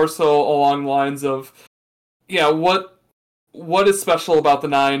more so along the lines of, yeah, what is special about the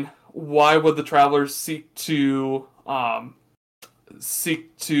 9? Why would the travelers seek to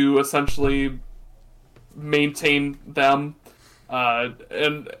essentially maintain them?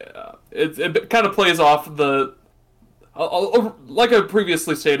 It kind of plays off like I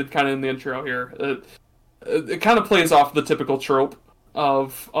previously stated, kind of in the intro here. It kind of plays off the typical trope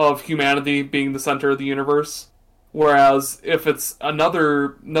of humanity being the center of the universe. Whereas if it's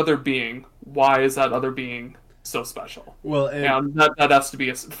another being, why is that other being so special? Well, and that has to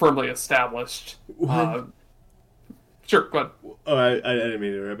be firmly established. Sure, go ahead. Oh, I didn't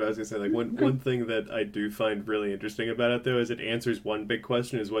mean to interrupt. I was going to say, like, one thing that I do find really interesting about it, though, is it answers one big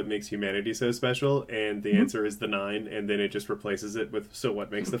question, is what makes humanity so special, and the answer is the 9, and then it just replaces it with, so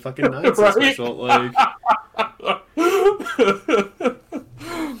what makes the fucking 9 so special? Like...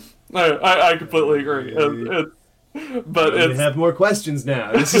 I completely agree. But I have more questions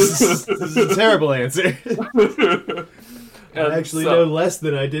now. This is a terrible answer. I actually know less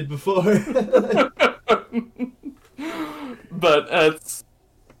than I did before. But I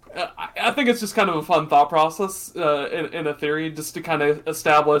think it's just kind of a fun thought process in a theory, just to kind of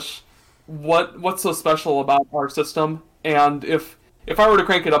establish what's so special about our system. And if I were to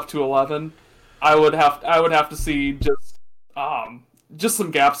crank it up to 11, I would have to see just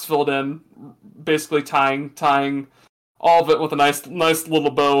some gaps filled in, basically tying all of it with a nice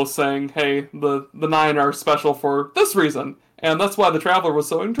little bow, saying, hey, the 9 are special for this reason. And that's why the traveler was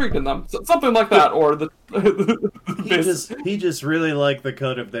so intrigued in them. So, something like that, or he just really liked the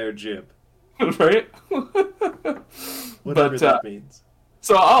cut of their jib, right? Whatever that means.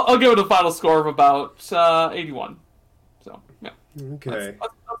 So I'll give it a final score of about 81. So yeah, okay, that's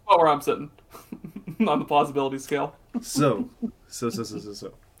about where I'm sitting on the plausibility scale. So,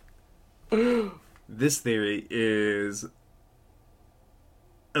 this theory is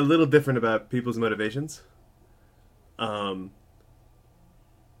a little different about people's motivations.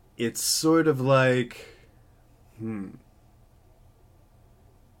 It's sort of like,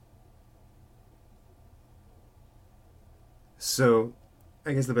 So,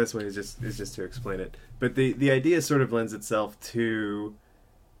 I guess the best way is just to explain it. But the idea sort of lends itself to,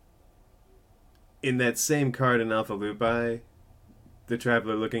 in that same card in Alpha Lupi, the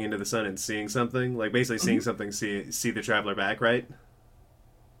traveler looking into the sun and seeing something, like basically seeing something, see the traveler back, right?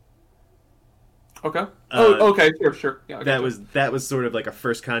 Okay. Okay. Sure. Yeah. That was sort of like a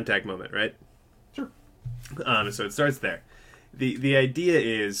first contact moment, right? Sure. So it starts there. The idea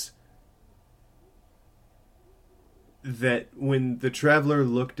is, that when the Traveler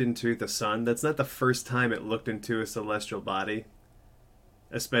looked into the sun, that's not the first time it looked into a celestial body.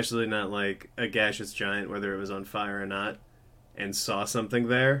 Especially not like a gaseous giant, whether it was on fire or not, and saw something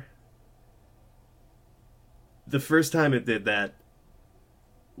there. The first time it did that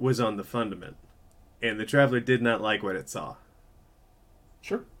was on the Fundament. And the Traveler did not like what it saw.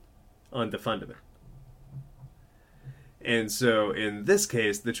 Sure. On the Fundament. And so, in this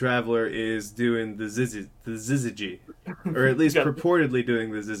case, the Traveler is doing the Zizigy. Or at least purportedly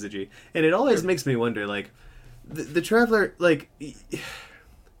doing the Zizigy. And it always makes me wonder, like, the Traveler, like,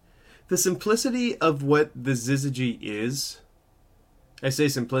 the simplicity of what the Zizigy is. I say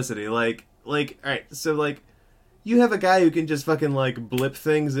simplicity, like, alright, so, like, you have a guy who can just fucking, like, blip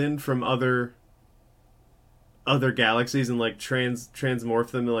things in from other galaxies and, like,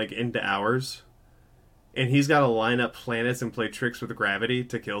 transmorph them, like, into ours. And he's got to line up planets and play tricks with gravity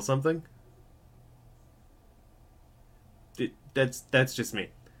to kill something. That's just me.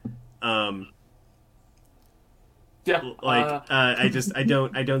 Yeah. Like, I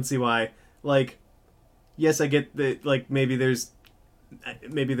don't see why. Like, yes, I get that. Like, maybe there's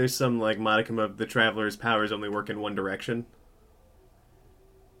some like modicum of the Traveler's powers only work in one direction.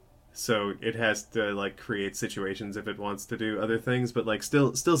 So it has to like create situations if it wants to do other things, but like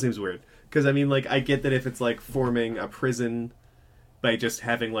still seems weird. Because I mean, like, I get that if it's like forming a prison by just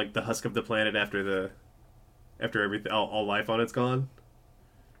having like the husk of the planet after everything, all life on it's gone,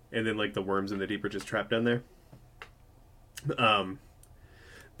 and then like the worms in the deep are just trapped down there.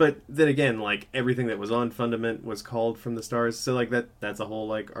 But then again, like, everything that was on Fundament was called from the stars, so like that's a whole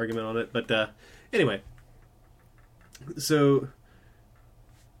like argument on it. But anyway, so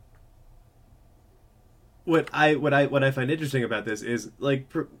what I find interesting about this is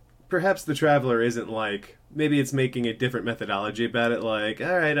like perhaps the Traveler isn't like, maybe it's making a different methodology about it. Like,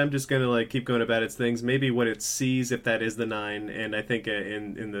 all right, I'm just gonna like keep going about its things. Maybe what it sees, if that is the 9, and I think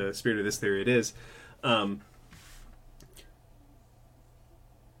in the spirit of this theory, it is.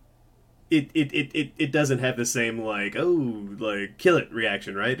 It doesn't have the same like, oh, like kill it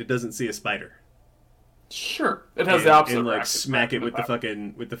reaction, right? It doesn't see a spider. Sure, it has the opposite and like reaction. smack it with the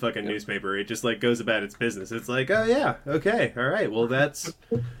fucking newspaper. It just like goes about its business. It's like, oh yeah, okay, all right, well that's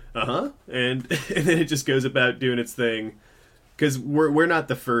and then it just goes about doing its thing, because we're not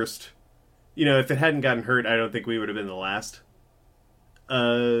the first. You know, if it hadn't gotten hurt, I don't think we would have been the last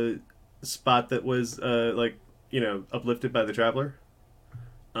spot that was like, you know, uplifted by the Traveler.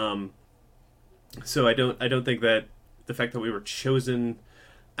 So I don't think that the fact that we were chosen,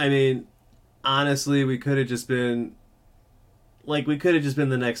 I mean, honestly, we could have just been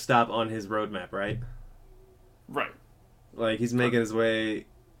the next stop on his roadmap, right? Right. Like, she's making her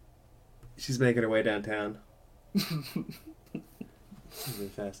way downtown. She's really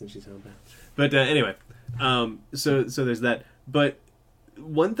fast and she's homebound. But anyway, so there's that. But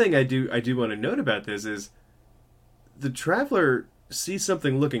one thing I do want to note about this is the Traveler sees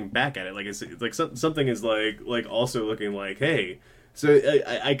something looking back at it. Like, it's like something is like also looking like, hey. So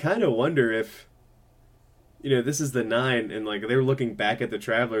I kind of wonder if, you know, this is the 9, and like they're looking back at the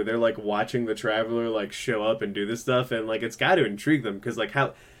Traveler. They're like watching the Traveler like show up and do this stuff, and like it's got to intrigue them, because like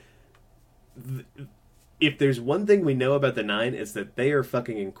how. If there's one thing we know about the 9, it's that they are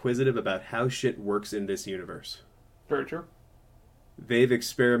fucking inquisitive about how shit works in this universe. Very true. They've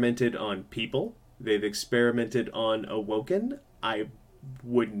experimented on people. They've experimented on Awoken. I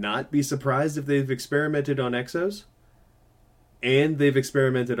would not be surprised if they've experimented on Exos. And they've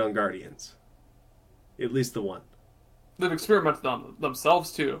experimented on Guardians. At least the one. They've experimented on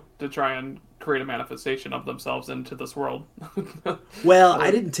themselves, too, to try and create a manifestation of themselves into this world. Well, I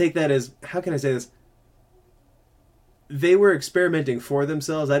didn't take that as... How can I say this? They were experimenting for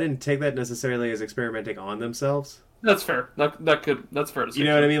themselves. I didn't take that necessarily as experimenting on themselves. That's fair. That's fair to say. You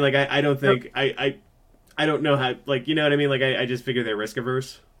know what I mean? Like, I don't think... I don't know how... Like, you know what I mean? Like, I just figure they're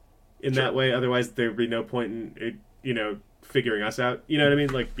risk-averse in that way. Otherwise, there'd be no point in, it, you know, figuring us out. You know what I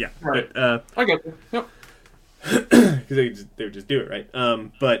mean? Like, yeah. Right. But, I get you. Yep. Because they would just do it, right?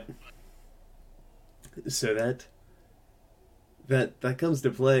 But... So that comes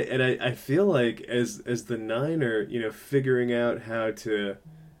to play, and I feel like as the 9 are, you know, figuring out how to...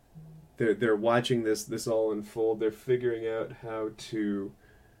 They're watching this all unfold. They're figuring out how to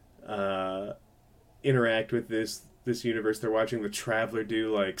interact with this universe. They're watching the Traveler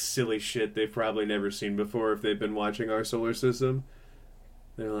do like silly shit they've probably never seen before if they've been watching our solar system.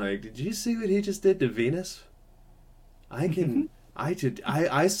 They're like, did you see what he just did to Venus? I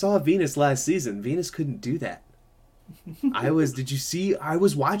saw Venus last season. Venus couldn't do that. Did you see? I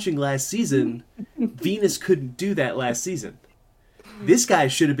was watching last season. Venus couldn't do that last season. This guy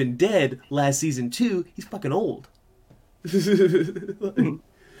should have been dead last season too. He's fucking old. Like,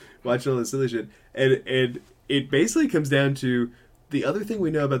 watch all this silly shit. And it basically comes down to the other thing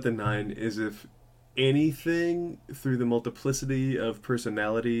we know about the Nine is if anything through the multiplicity of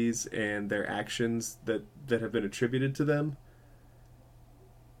personalities and their actions that have been attributed to them,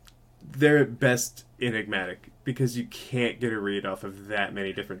 they're at best enigmatic because you can't get a read off of that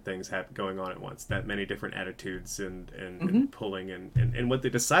many different things going on at once, that many different attitudes and pulling and what they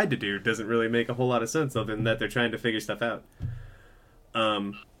decide to do doesn't really make a whole lot of sense other than that they're trying to figure stuff out.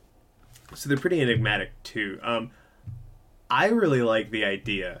 So they're pretty enigmatic too. I really like the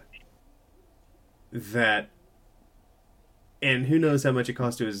idea that, and who knows how much it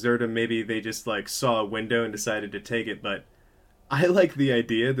costs to exert them, maybe they just like saw a window and decided to take it, but I like the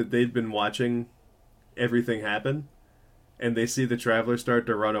idea that they'd been watching everything happen and they see the traveler start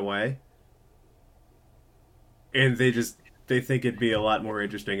to run away and they think it'd be a lot more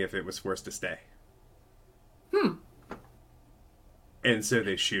interesting if it was forced to stay. And so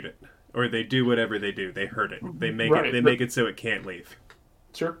they shoot it. Or they do whatever they do. They hurt it. They make it so it can't leave.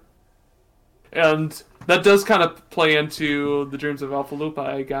 Sure. And that does kind of play into the Dreams of Alpha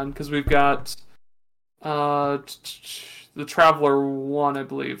Lupi again, because we've got the Traveler 1, I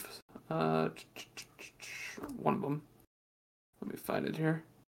believe. One of them. Let me find it here.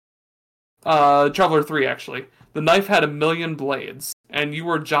 Traveler 3, actually. The knife had 1,000,000 blades, and you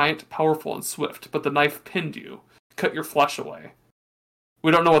were giant, powerful, and swift, but the knife pinned you, cut your flesh away.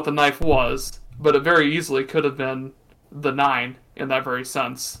 We don't know what the knife was, but it very easily could have been the Nine in that very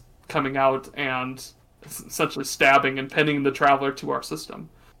sense, coming out and essentially stabbing and pinning the Traveler to our system.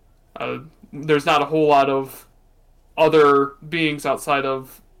 There's not a whole lot of other beings outside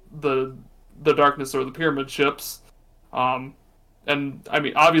of the darkness or the pyramid ships. And I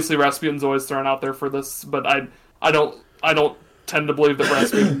mean, obviously Rasputin's always thrown out there for this, but I don't tend to believe that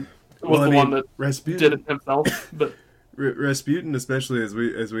Rasputin was the one that did it himself. But Rasputin, especially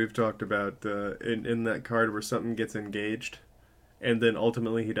as we've talked about in that card where something gets engaged, and then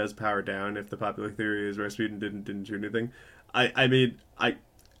ultimately he does power down. If the popular theory is Rasputin didn't do anything, I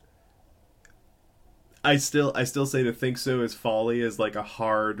still say to think so is folly, is like a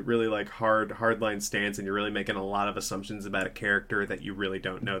hardline stance, and you're really making a lot of assumptions about a character that you really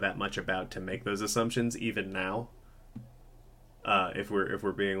don't know that much about to make those assumptions even now. If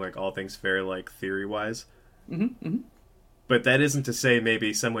we're being like all things fair, like theory wise. But that isn't to say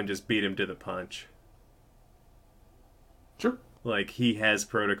maybe someone just beat him to the punch. Sure. Like, he has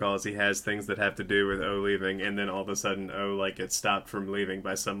protocols, he has things that have to do with leaving, and then all of a sudden, like, it's stopped from leaving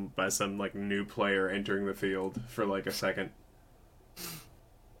by some like new player entering the field for like a second.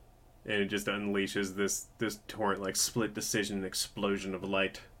 And it just unleashes this torrent, like split decision explosion of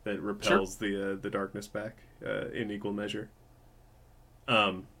light that repels the darkness back in equal measure.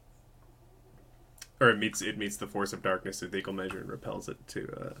 Or it meets the force of darkness with equal measure and repels it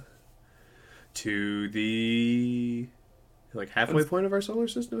to the like halfway point of our solar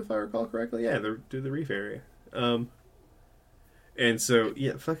system, if I recall correctly. Yeah, to the reef area. And so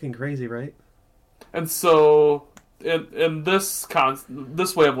fucking crazy, right? And so in this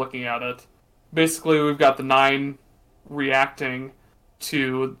way of looking at it, basically we've got the Nine reacting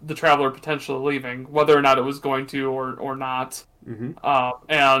to the Traveler potentially leaving, whether or not it was going to or not.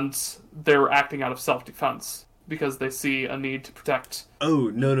 And they're acting out of self-defense because they see a need to protect. Oh,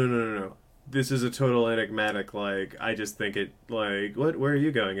 no. This is a total enigmatic, like, I just think it, like, what? Where are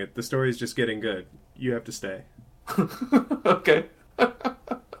you going? The story's just getting good. You have to stay. Okay.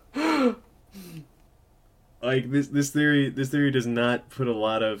 Like, this theory does not put a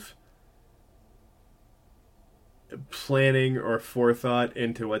lot of planning or forethought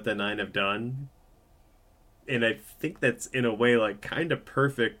into what the Nine have done. And I think that's, in a way, like, kind of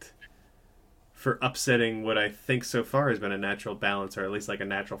perfect for upsetting what I think so far has been a natural balance, or at least, like, a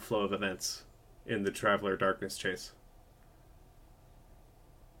natural flow of events in the Traveler Darkness chase.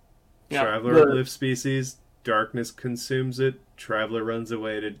 Yeah, Traveler uplifts species, darkness consumes it, Traveler runs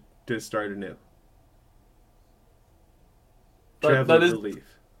away to start anew. Traveler will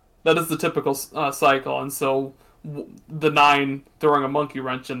leave. That is the typical cycle, and so the Nine throwing a monkey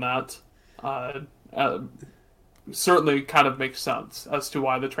wrench in that certainly kind of makes sense as to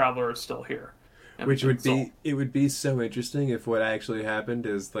why the Traveler is still here. It would be so interesting if what actually happened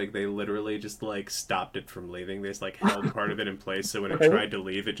is like they literally just like stopped it from leaving. They just like held part of it in place, so when it tried to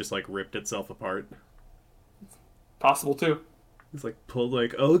leave, it just like ripped itself apart. Possible too. It's like pulled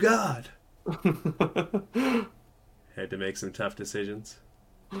like, oh god. Had to make some tough decisions.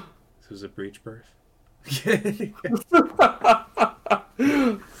 This was a breech birth.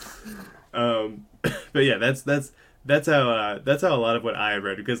 But yeah, that's how a lot of what I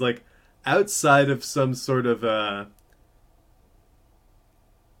read, because like outside of some sort of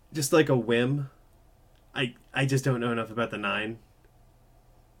just like a whim. I just don't know enough about the Nine.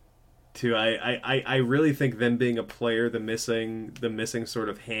 I really think them being a player, the missing sort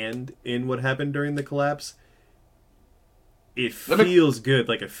of hand in what happened during the collapse. It feels good,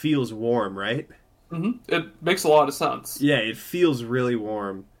 like it feels warm, right? Mm-hmm. It makes a lot of sense. Yeah, it feels really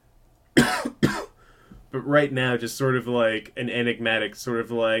warm. But right now, just sort of like an enigmatic, sort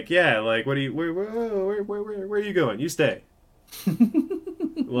of like, yeah, like, what do you, where are you going? You stay.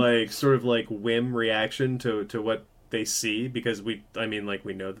 Like, sort of like whim reaction to what they see, because we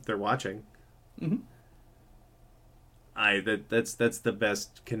know that they're watching. Mm-hmm. That's the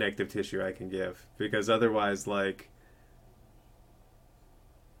best connective tissue I can give, because otherwise, like,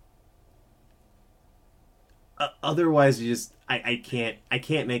 otherwise you just, I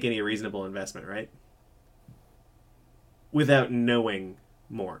can't make any reasonable investment, right? Without knowing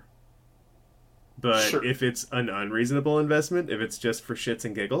more. But sure. If it's an unreasonable investment, if it's just for shits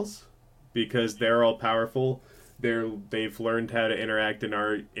and giggles, because they're all powerful, they've learned how to interact in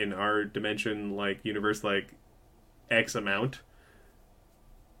our dimension, like universe, like X amount,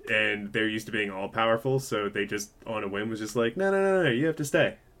 and they're used to being all powerful, so they just on a whim was just like, no, you have to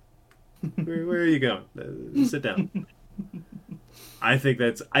stay. Where are you going? Sit down. I think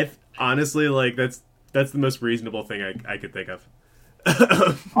I honestly, like, that's the most reasonable thing I could think of.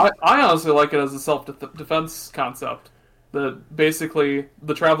 I honestly like it as a self-defense concept. That basically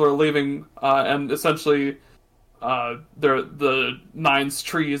the Traveler leaving and essentially the Nine's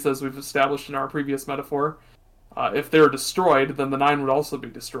trees, as we've established in our previous metaphor. If they're destroyed, then the Nine would also be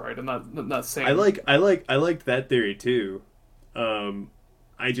destroyed, and that same. I liked that theory too.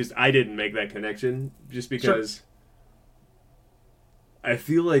 I didn't make that connection just because sure. I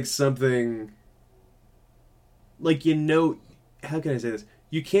feel like something, like, how can I say this?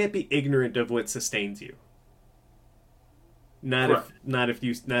 You can't be ignorant of what sustains you. Not if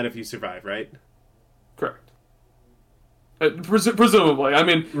you survive, right? Correct. Presumably, I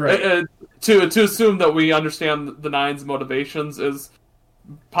mean, right. To assume that we understand the Nine's motivations is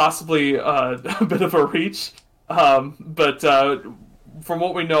possibly a bit of a reach. But from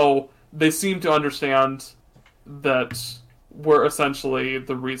what we know, they seem to understand that we're essentially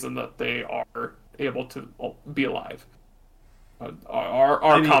the reason that they are able to be alive.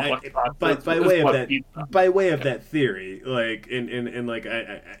 Our complex by way of that theory, like, and like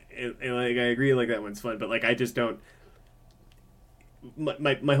I agree, like, that one's fun, but like I just don't.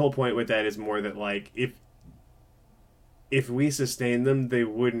 My whole point with that is more that, like, if we sustain them, they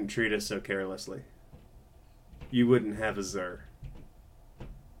wouldn't treat us so carelessly. You wouldn't have a Zur.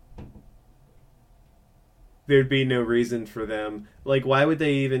 There'd be no reason for them. Like, why would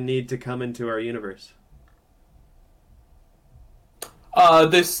they even need to come into our universe?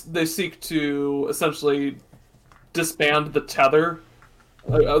 They seek to essentially disband the tether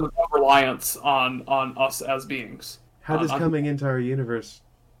of reliance on us as beings. How does coming into our universe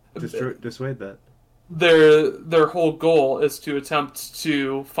dissuade that? Their whole goal is to attempt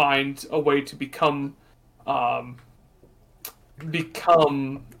to find a way to become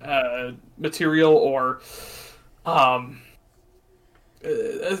material, or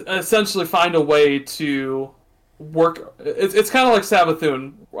essentially find a way to work. It's kind of like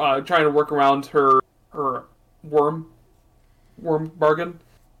Savathun trying to work around her worm bargain,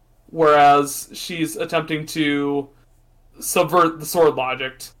 whereas she's attempting to subvert the sword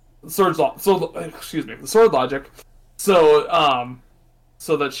logic. The sword logic, so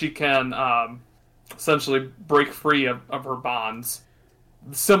that she can essentially break free of her bonds.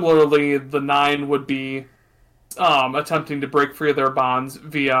 Similarly, the Nine would be attempting to break free of their bonds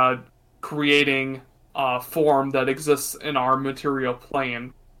via creating a form that exists in our material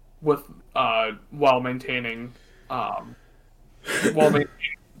plane, with while maintaining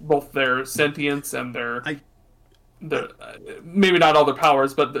both their sentience and their maybe not all their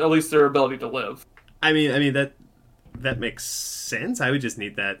powers, but at least their ability to live. I mean that makes sense. I would just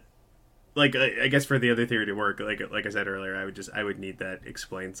need that. Like, I guess for the other theory to work, like I said earlier, I would need that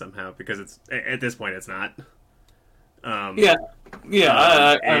explained somehow, because it's, at this point, it's not. I understand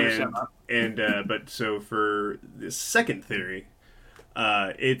that. And but so for the second theory,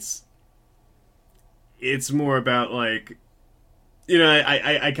 it's more about, like,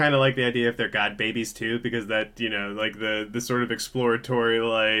 I kind of like the idea if they're god babies too, because that, like, the sort of exploratory,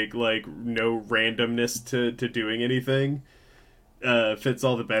 like no randomness to doing anything fits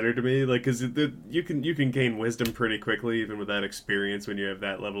all the better to me. Like, because you can gain wisdom pretty quickly even without experience when you have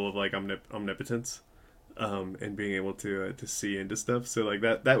that level of, like, omnipotence, and being able to see into stuff. So, like,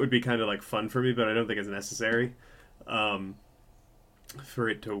 that would be kind of, like, fun for me, but I don't think it's necessary for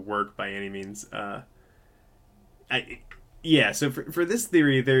it to work by any means. yeah, so for this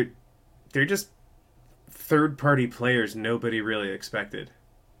theory, they're just third-party players nobody really expected.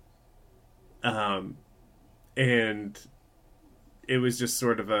 And it was just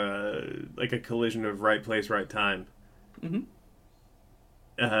sort of a collision of right place, right time. Mm-hmm.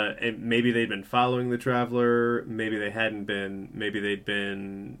 And maybe they'd been following the Traveler, maybe they hadn't been, maybe they'd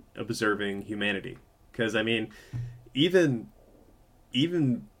been observing humanity. Because, I mean, even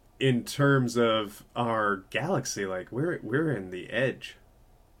in terms of our galaxy, like, we're in the edge.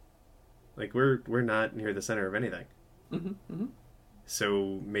 Like, we're not near the center of anything. Mm-hmm. Mm-hmm.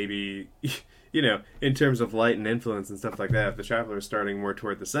 So maybe, in terms of light and influence and stuff like that, if the Traveler is starting more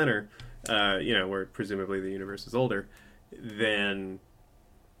toward the center, where presumably the universe is older, then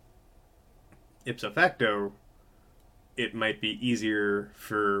ipso facto, it might be easier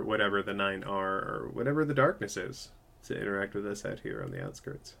for whatever the Nine are, or whatever the darkness is, to interact with us out here on the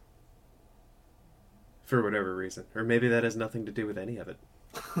outskirts. For whatever reason. Or maybe that has nothing to do with any of it.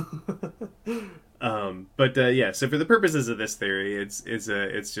 Yeah, so for the purposes of this theory, it's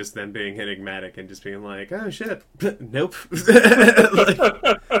just them being enigmatic and just being like, oh shit, nope.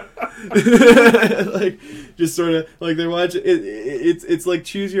 Like, just sort of like they're watching it's like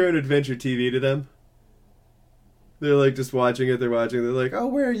choose your own adventure TV to them. They're like just watching it, they're like, oh,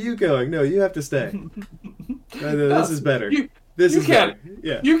 where are you going? No, you have to stay. This is better. You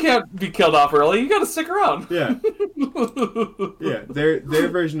can't be killed off early. You got to stick around. Yeah. Yeah, their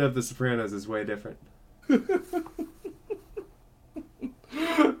version of The Sopranos is way different.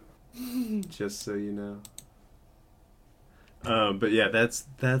 Just so you know. But yeah, that's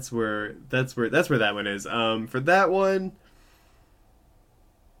where that one is. For that one,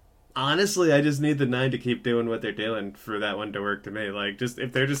 honestly, I just need the Nine to keep doing what they're doing for that one to work to me. Like, just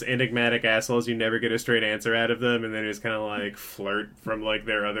if they're just enigmatic assholes, you never get a straight answer out of them, and they just kind of like flirt from like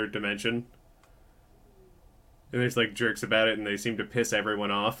their other dimension, and they're just like jerks about it, and they seem to piss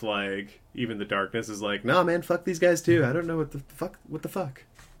everyone off. Like, even the darkness is like, nah, man, fuck these guys too. I don't know what the fuck.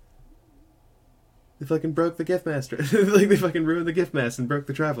 They fucking broke the gift master. Like, they fucking ruined the gift master and broke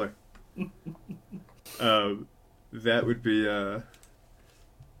the Traveler. That would be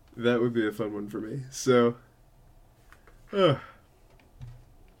a fun one for me. So,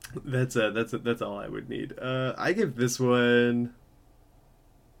 that's all I would need. I give this one,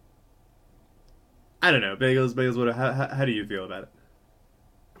 I don't know, Bagels. What? How do you feel about it?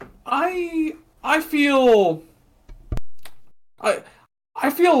 I feel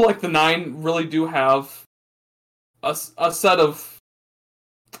like the Nine really do have a set of,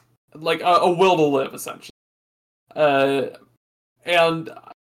 like, a will to live, essentially. And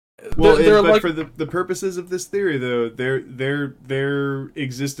well, they're but like, for the purposes of this theory, though, their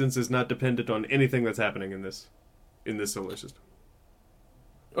existence is not dependent on anything that's happening in this solar system.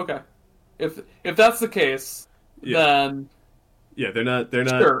 Okay, if that's the case, then yeah, they're not.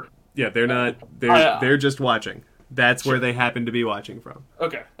 Sure. Yeah, they're not. They're just watching. That's where they happen to be watching from.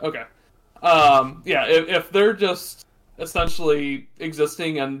 Okay. Yeah, if they're just essentially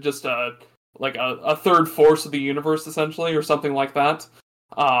existing and just a third force of the universe, essentially, or something like that,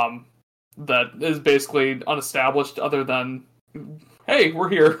 that is basically unestablished, other than, hey, we're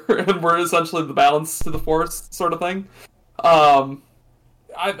here and we're essentially the balance to the force sort of thing.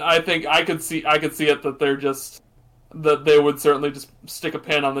 I think I could see it that they would certainly just stick a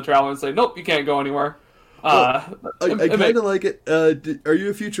pin on the Traveler and say, nope, you can't go anywhere. I kind of like it. Are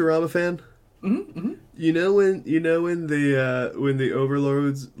you a Futurama fan? Mm-hmm, mm-hmm. You know when the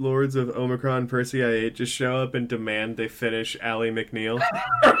Lords of Omicron Persei 8 just show up and demand they finish Ally McNeil,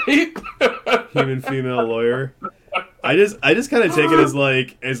 Right? human female lawyer. I just kind of take it as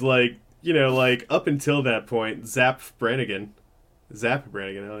like up until that point, Zap Brannigan. I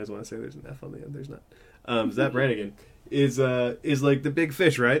always want to say there's an F on the end. There's not. Zap Brannigan is like the big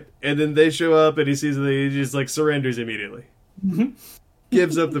fish, right? And then they show up and he sees that he just like surrenders immediately,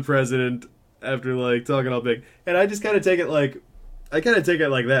 gives up the president after like talking all big. And I just kind of take it like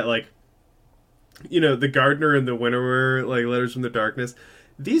that, like, the gardener and the winnower, like Letters from the Darkness.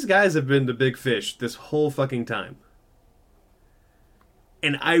 These guys have been the big fish this whole fucking time,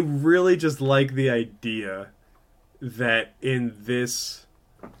 and I really just like the idea that in this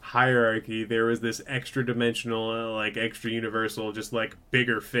hierarchy there was this extra dimensional, like extra universal, just like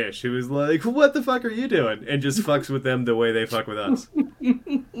bigger fish who was like, what the fuck are you doing, and just fucks with them the way they fuck with us.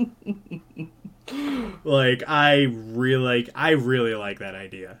 Like, I really like that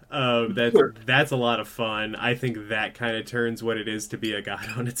idea. That's a lot of fun. I think that kind of turns what it is to be a god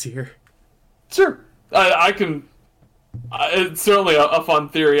on its ear. Sure, I can. It's certainly a fun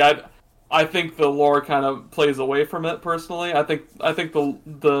theory. I think the lore kind of plays away from it personally. I think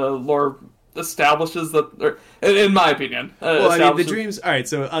the lore establishes that, or, in my opinion, well, I mean, the dreams. All right,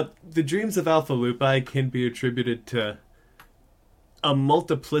 so the dreams of Alpha Lupi can be attributed to a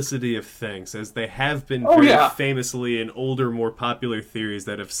multiplicity of things, as they have been famously in older, more popular theories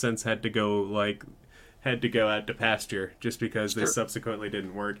that have since had to go out to pasture just because they subsequently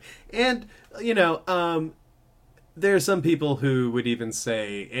didn't work. And there are some people who would even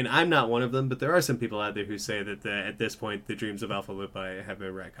say, and I'm not one of them, but there are some people out there who say that at this point the dreams of Alpha Lupi have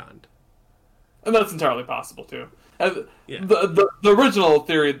been retconned. And that's entirely possible too. The original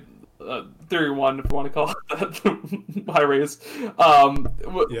theory. Theory 1, if you want to call it that, high raise,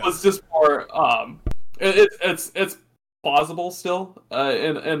 was just more. It's plausible still,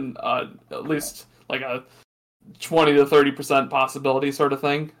 in at least like a 20 to 30% possibility sort of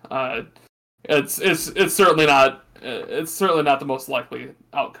thing. It's certainly not. It's certainly not the most likely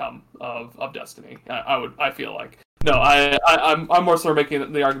outcome of Destiny. I feel like no. I'm more sort of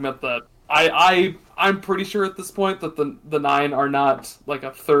making the argument that I'm pretty sure at this point that the 9 are not like a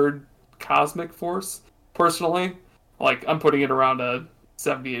third cosmic force. Personally, like I'm putting it around a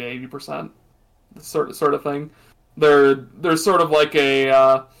 70 to 80% sort of thing. They're sort of like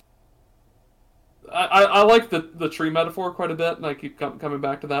a. I like the tree metaphor quite a bit, and I keep coming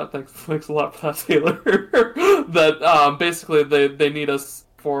back to that. Thanks a lot for that, Taylor. That basically they need us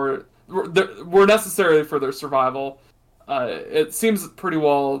for we're necessary for their survival. It seems pretty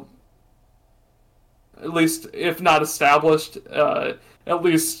well, at least if not established, at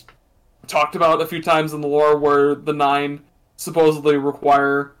least talked about a few times in the lore, where the 9 supposedly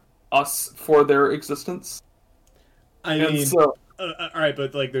require us for their existence. I mean, so, all right,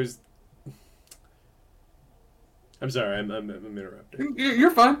 but like, there's. I'm sorry, I'm interrupting.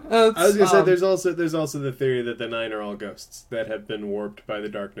 You're fine. I was gonna say there's also the theory that the 9 are all ghosts that have been warped by the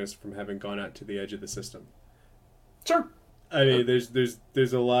darkness from having gone out to the edge of the system. Sure. I mean,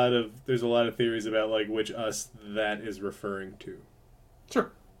 there's a lot of theories about like which us that is referring to.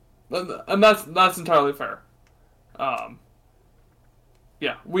 Sure. And that's entirely fair.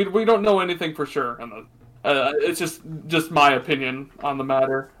 Yeah, we don't know anything for sure, and it's just my opinion on the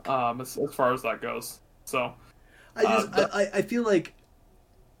matter, as far as that goes. So, I feel like,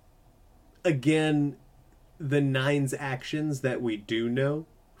 again, the 9's actions that we do know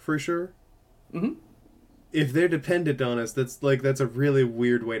for sure. Mm-hmm. If they're dependent on us, that's a really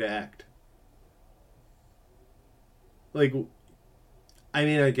weird way to act. Like, I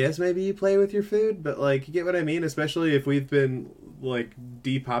mean, I guess maybe you play with your food, but, like, you get what I mean? Especially if we've been, like,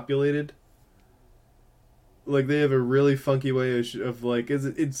 depopulated. Like, they have a really funky way of like,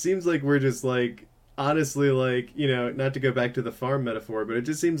 it seems like we're just, like, honestly, like, not to go back to the farm metaphor, but it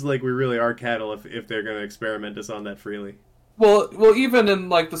just seems like we really are cattle if they're going to experiment us on that freely. Well, even in,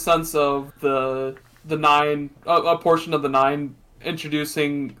 like, the sense of the 9, a portion of the 9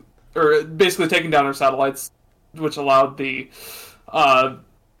 introducing, or basically taking down our satellites, which allowed the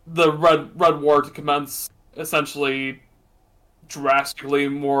Red War to commence essentially drastically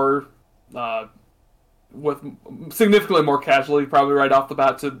more, with significantly more casualty, probably right off the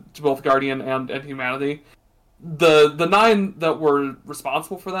bat to both Guardian and humanity. The 9 that were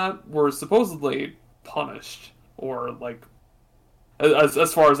responsible for that were supposedly punished, or like,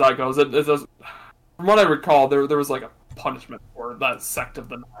 as far as that goes, from what I recall, there was like a punishment for that sect of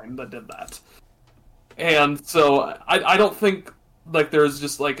the 9 that did that. And so I don't think like there's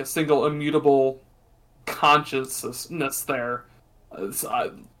just like a single immutable consciousness there.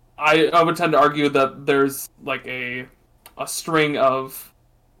 I would tend to argue that there's like a string of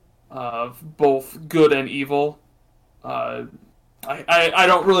both good and evil. I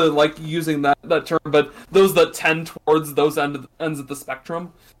don't really like using that term, but those that tend towards those ends of the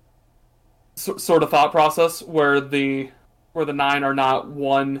spectrum sort of thought process, where the 9 are not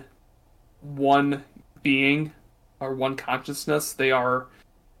one being or one consciousness. They are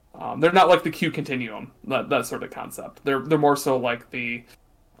they're not like the Q continuum, that sort of concept. They're more so like the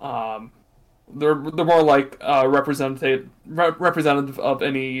they're more like representative of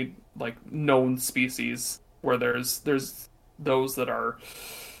any like known species, where there's those that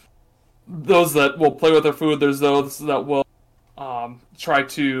will play with their food. There's those that will try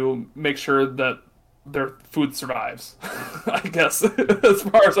to make sure that their food survives. I guess as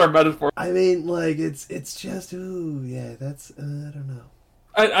far as our metaphor. I mean, like it's just that's I don't know.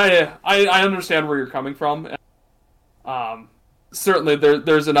 I understand where you're coming from. Certainly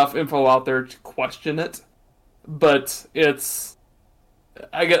there's enough info out there to question it, but it's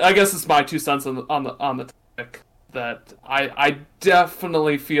I guess it's my 2 cents on the topic, that I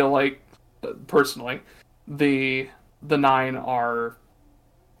definitely feel like, personally, the 9 are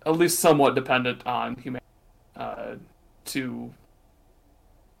at least somewhat dependent on humanity to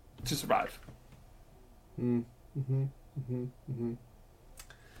to survive. Mm-hmm. Mm-hmm. Mm-hmm.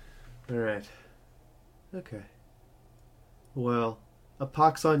 All right. Okay. Well, a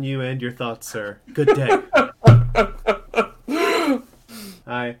pox on you and your thoughts, sir. Good day.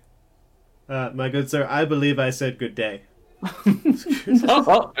 My good sir, I believe I said good day.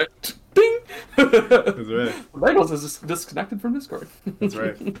 Ding! That's right. TheBagelz is disconnected from Discord. That's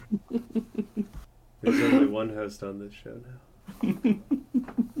right. There's only one host on this show now.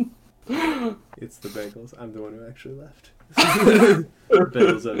 It's TheBagelz. I'm the one who actually left.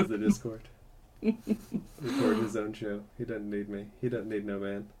 TheBagelz owns the Discord. Record his own show. He doesn't need me. He doesn't need no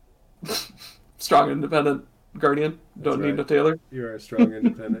man. Strong, independent guardian. Don't need no Taylor. You are a strong,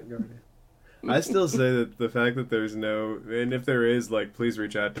 independent guardian. I still say that the fact that there's no, and if there is, like, please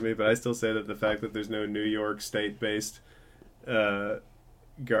reach out to me, but I still say that the fact that there's no New York State-based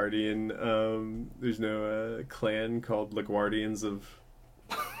guardian, there's no clan called the Guardians of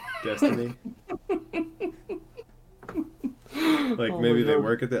Destiny. Like, maybe they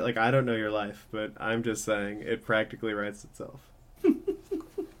work at that. Like, I don't know your life, but I'm just saying it practically writes itself.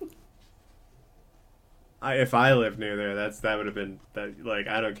 If I lived near there, that would have been that. Like,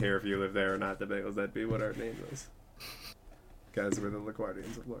 I don't care if you live there or not. TheBagelz, that'd be what our name was. Guys, we're the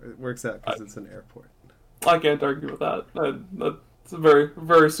Guardians of Lore. It works out because it's an airport. I can't argue with that. That's a very,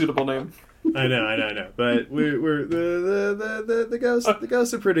 very suitable name. I know. But we're the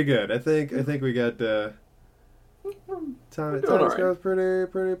ghosts are pretty good. I think we got Thomas goes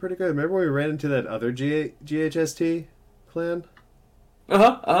pretty good. Remember when we ran into that other GHST clan?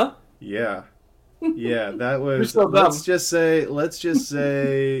 Yeah. Yeah, that was. Let's just say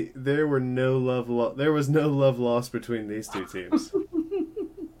there was no love lost between these two teams.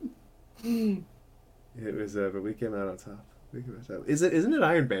 It was, but we came out on top. Isn't it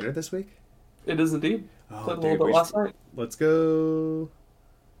Iron Banner this week? It is indeed. Oh, Played a little bit last night. Let's go.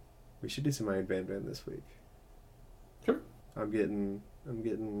 We should do some Iron Banner this week. Sure. I'm getting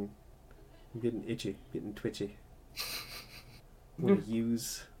itchy, getting twitchy. Want to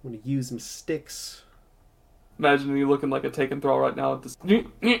use some sticks. Imagine you looking like a take and throw right now, just all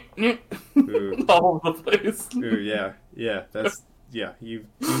over the place. Ooh, yeah. That's You've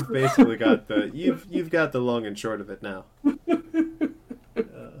basically got you've got the long and short of it now. That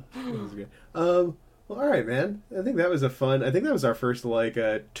was good. Well, all right, man. I think that was our first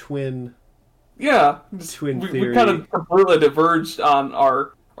twin. Yeah, twin we theory. kind of completely diverged on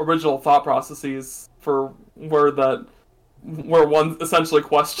our original thought processes for where one essentially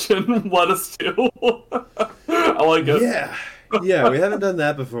question led us to. I like it. Yeah, we haven't done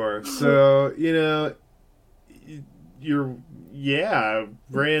that before. So, you're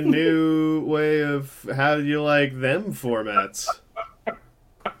brand new way of how do you like them formats,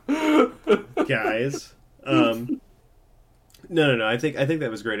 guys. No. I think that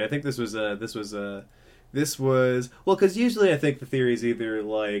was great. I think this was well, because usually I think the theory is either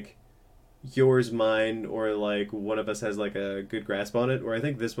like yours, mine, or like one of us has like a good grasp on it. Or I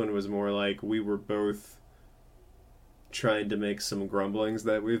think this one was more like we were both trying to make some grumblings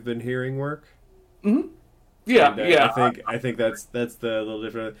that we've been hearing work. Mm-hmm. Yeah, yeah. I think that's the little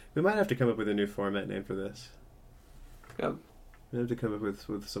different. We might have to come up with a new format name for this. Yeah. We have to come up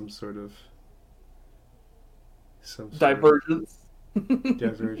with some sort of divergence.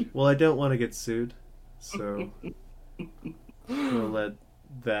 Well, I don't want to get sued, so we'll let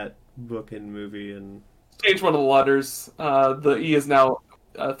that book and movie and change one of the letters. The E is now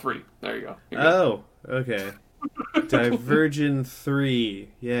 3. There you go. Oh, okay. Divergent 3.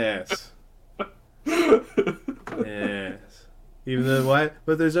 Yes. Yes. Even though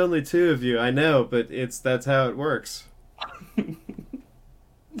but there's only 2 of you. I know, but that's how it works.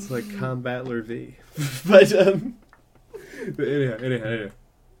 It's like Combattler V. but anyhow.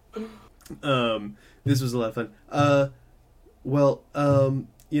 This was a lot of fun.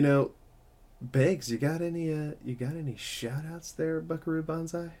 Beggs, you got any shout outs there, Buckaroo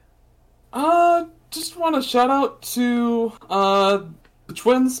Banzai? Just want to shout out to the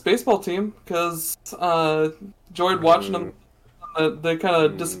Twins baseball team, because enjoyed watching them. They kind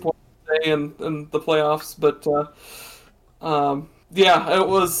of disappointed today in the playoffs, but it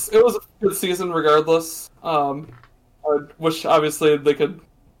was a good season regardless. I wish obviously they could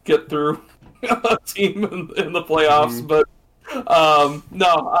get through a team in the playoffs, but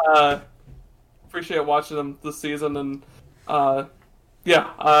appreciate watching them this season, and always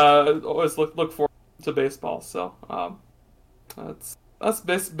look forward to baseball. So that's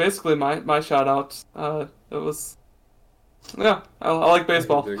basically my shout out. It was I like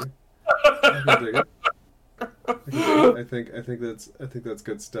baseball. I dig it. I think that's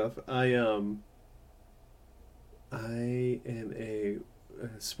good stuff. I am a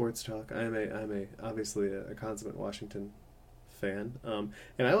sports talk. I'm a obviously a consummate Washington fan. And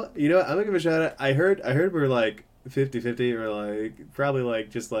I'm gonna give a shout out. I heard we're like 50-50 or like probably like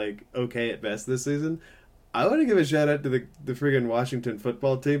just like okay at best this season. I want to give a shout out to the friggin' Washington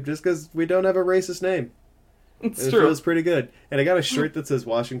football team just because we don't have a racist name. It's true. It feels pretty good. And I got a shirt that says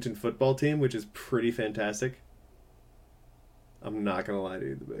Washington football team, which is pretty fantastic. I'm not gonna lie to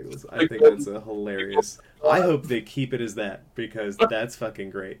you, the Bagels. I think that's hilarious. I hope they keep it as that because that's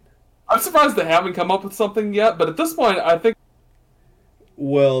fucking great. I'm surprised they haven't come up with something yet, but at this point, I think.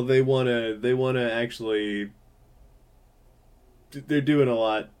 Well, they wanna actually. They're doing a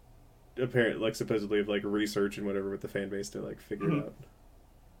lot, apparently, like supposedly of like research and whatever with the fan base to like figure it out.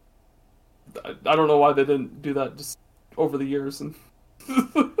 I don't know why they didn't do that just over the years and.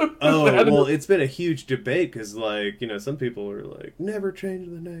 Oh, well, it's been a huge debate because, like, some people are like, never change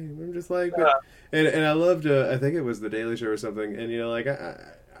the name. I'm just like, yeah. and I loved, I think it was The Daily Show or something, and, like,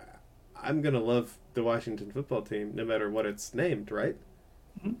 I'm going to love the Washington football team no matter what it's named, right?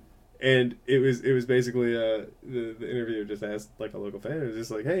 Mm-hmm. And it was basically, the interviewer just asked, like, a local fan, it was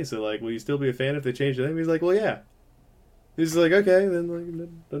just like, hey, so, like, will you still be a fan if they change the name? He's like, well, yeah. He's like, okay, then, like,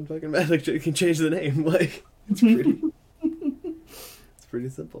 doesn't fucking matter, like, you can change the name, like, it's pretty... pretty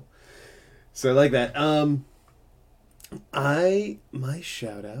simple. So I like that. My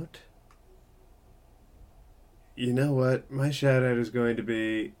shout out. You know what? My shout out is going to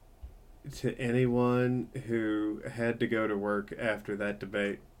be to anyone who had to go to work after that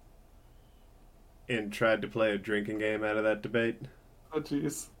debate and tried to play a drinking game out of that debate. Oh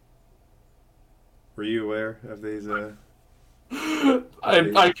jeez. Were you aware of these I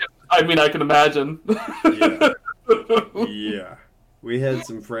mean I can imagine. Yeah. Yeah. We had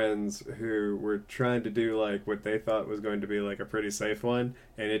some friends who were trying to do like what they thought was going to be like a pretty safe one,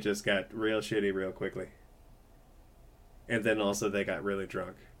 and it just got real shitty real quickly. And then also they got really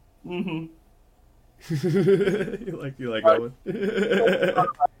drunk. Mm-hmm. you like that one?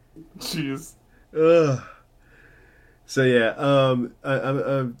 Jeez. Ugh. So yeah,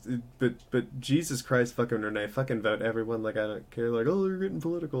 but Jesus Christ, fucking Renee, fucking vote, everyone. Like I don't care. Like, oh, you're getting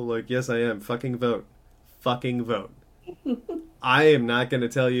political. Like, yes, I am. Fucking vote. Fucking vote. I am not going to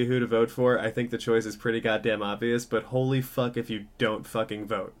tell you who to vote for. I think the choice is pretty goddamn obvious, but holy fuck if you don't fucking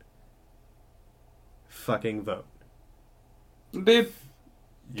vote. Fucking vote. Indeed.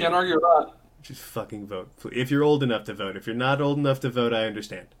 Can't argue with that. Just fucking vote. If you're old enough to vote. If you're not old enough to vote, I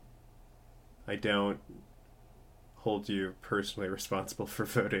understand. I don't hold you personally responsible for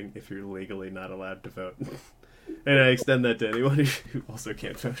voting if you're legally not allowed to vote. And I extend that to anyone who also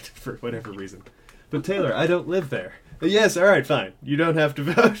can't vote for whatever reason. But Taylor, I don't live there. Yes, all right, fine. You don't have to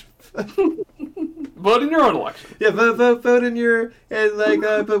vote. Vote in your own election. Yeah, vote in your and like.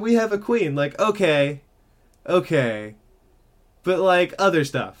 But we have a queen. Like, okay, but like other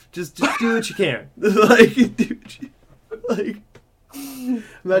stuff. Just do what you can. I'm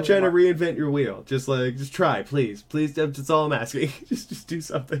not trying to reinvent your wheel. Just try, please. That's all I'm asking. just do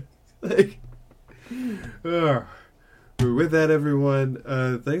something. With that, everyone,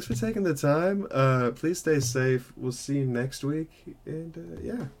 thanks for taking the time. Please stay safe. We'll see you next week. And,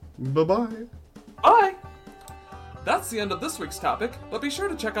 yeah, bye-bye. Bye! That's the end of this week's topic, but be sure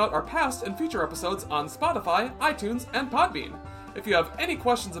to check out our past and future episodes on Spotify, iTunes, and Podbean. If you have any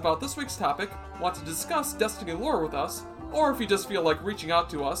questions about this week's topic, want to discuss Destiny lore with us, or if you just feel like reaching out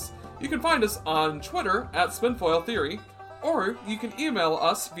to us, you can find us on Twitter at Spinfoil Theory, or you can email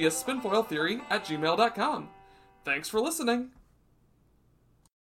us via spinfoiltheory@gmail.com. Thanks for listening.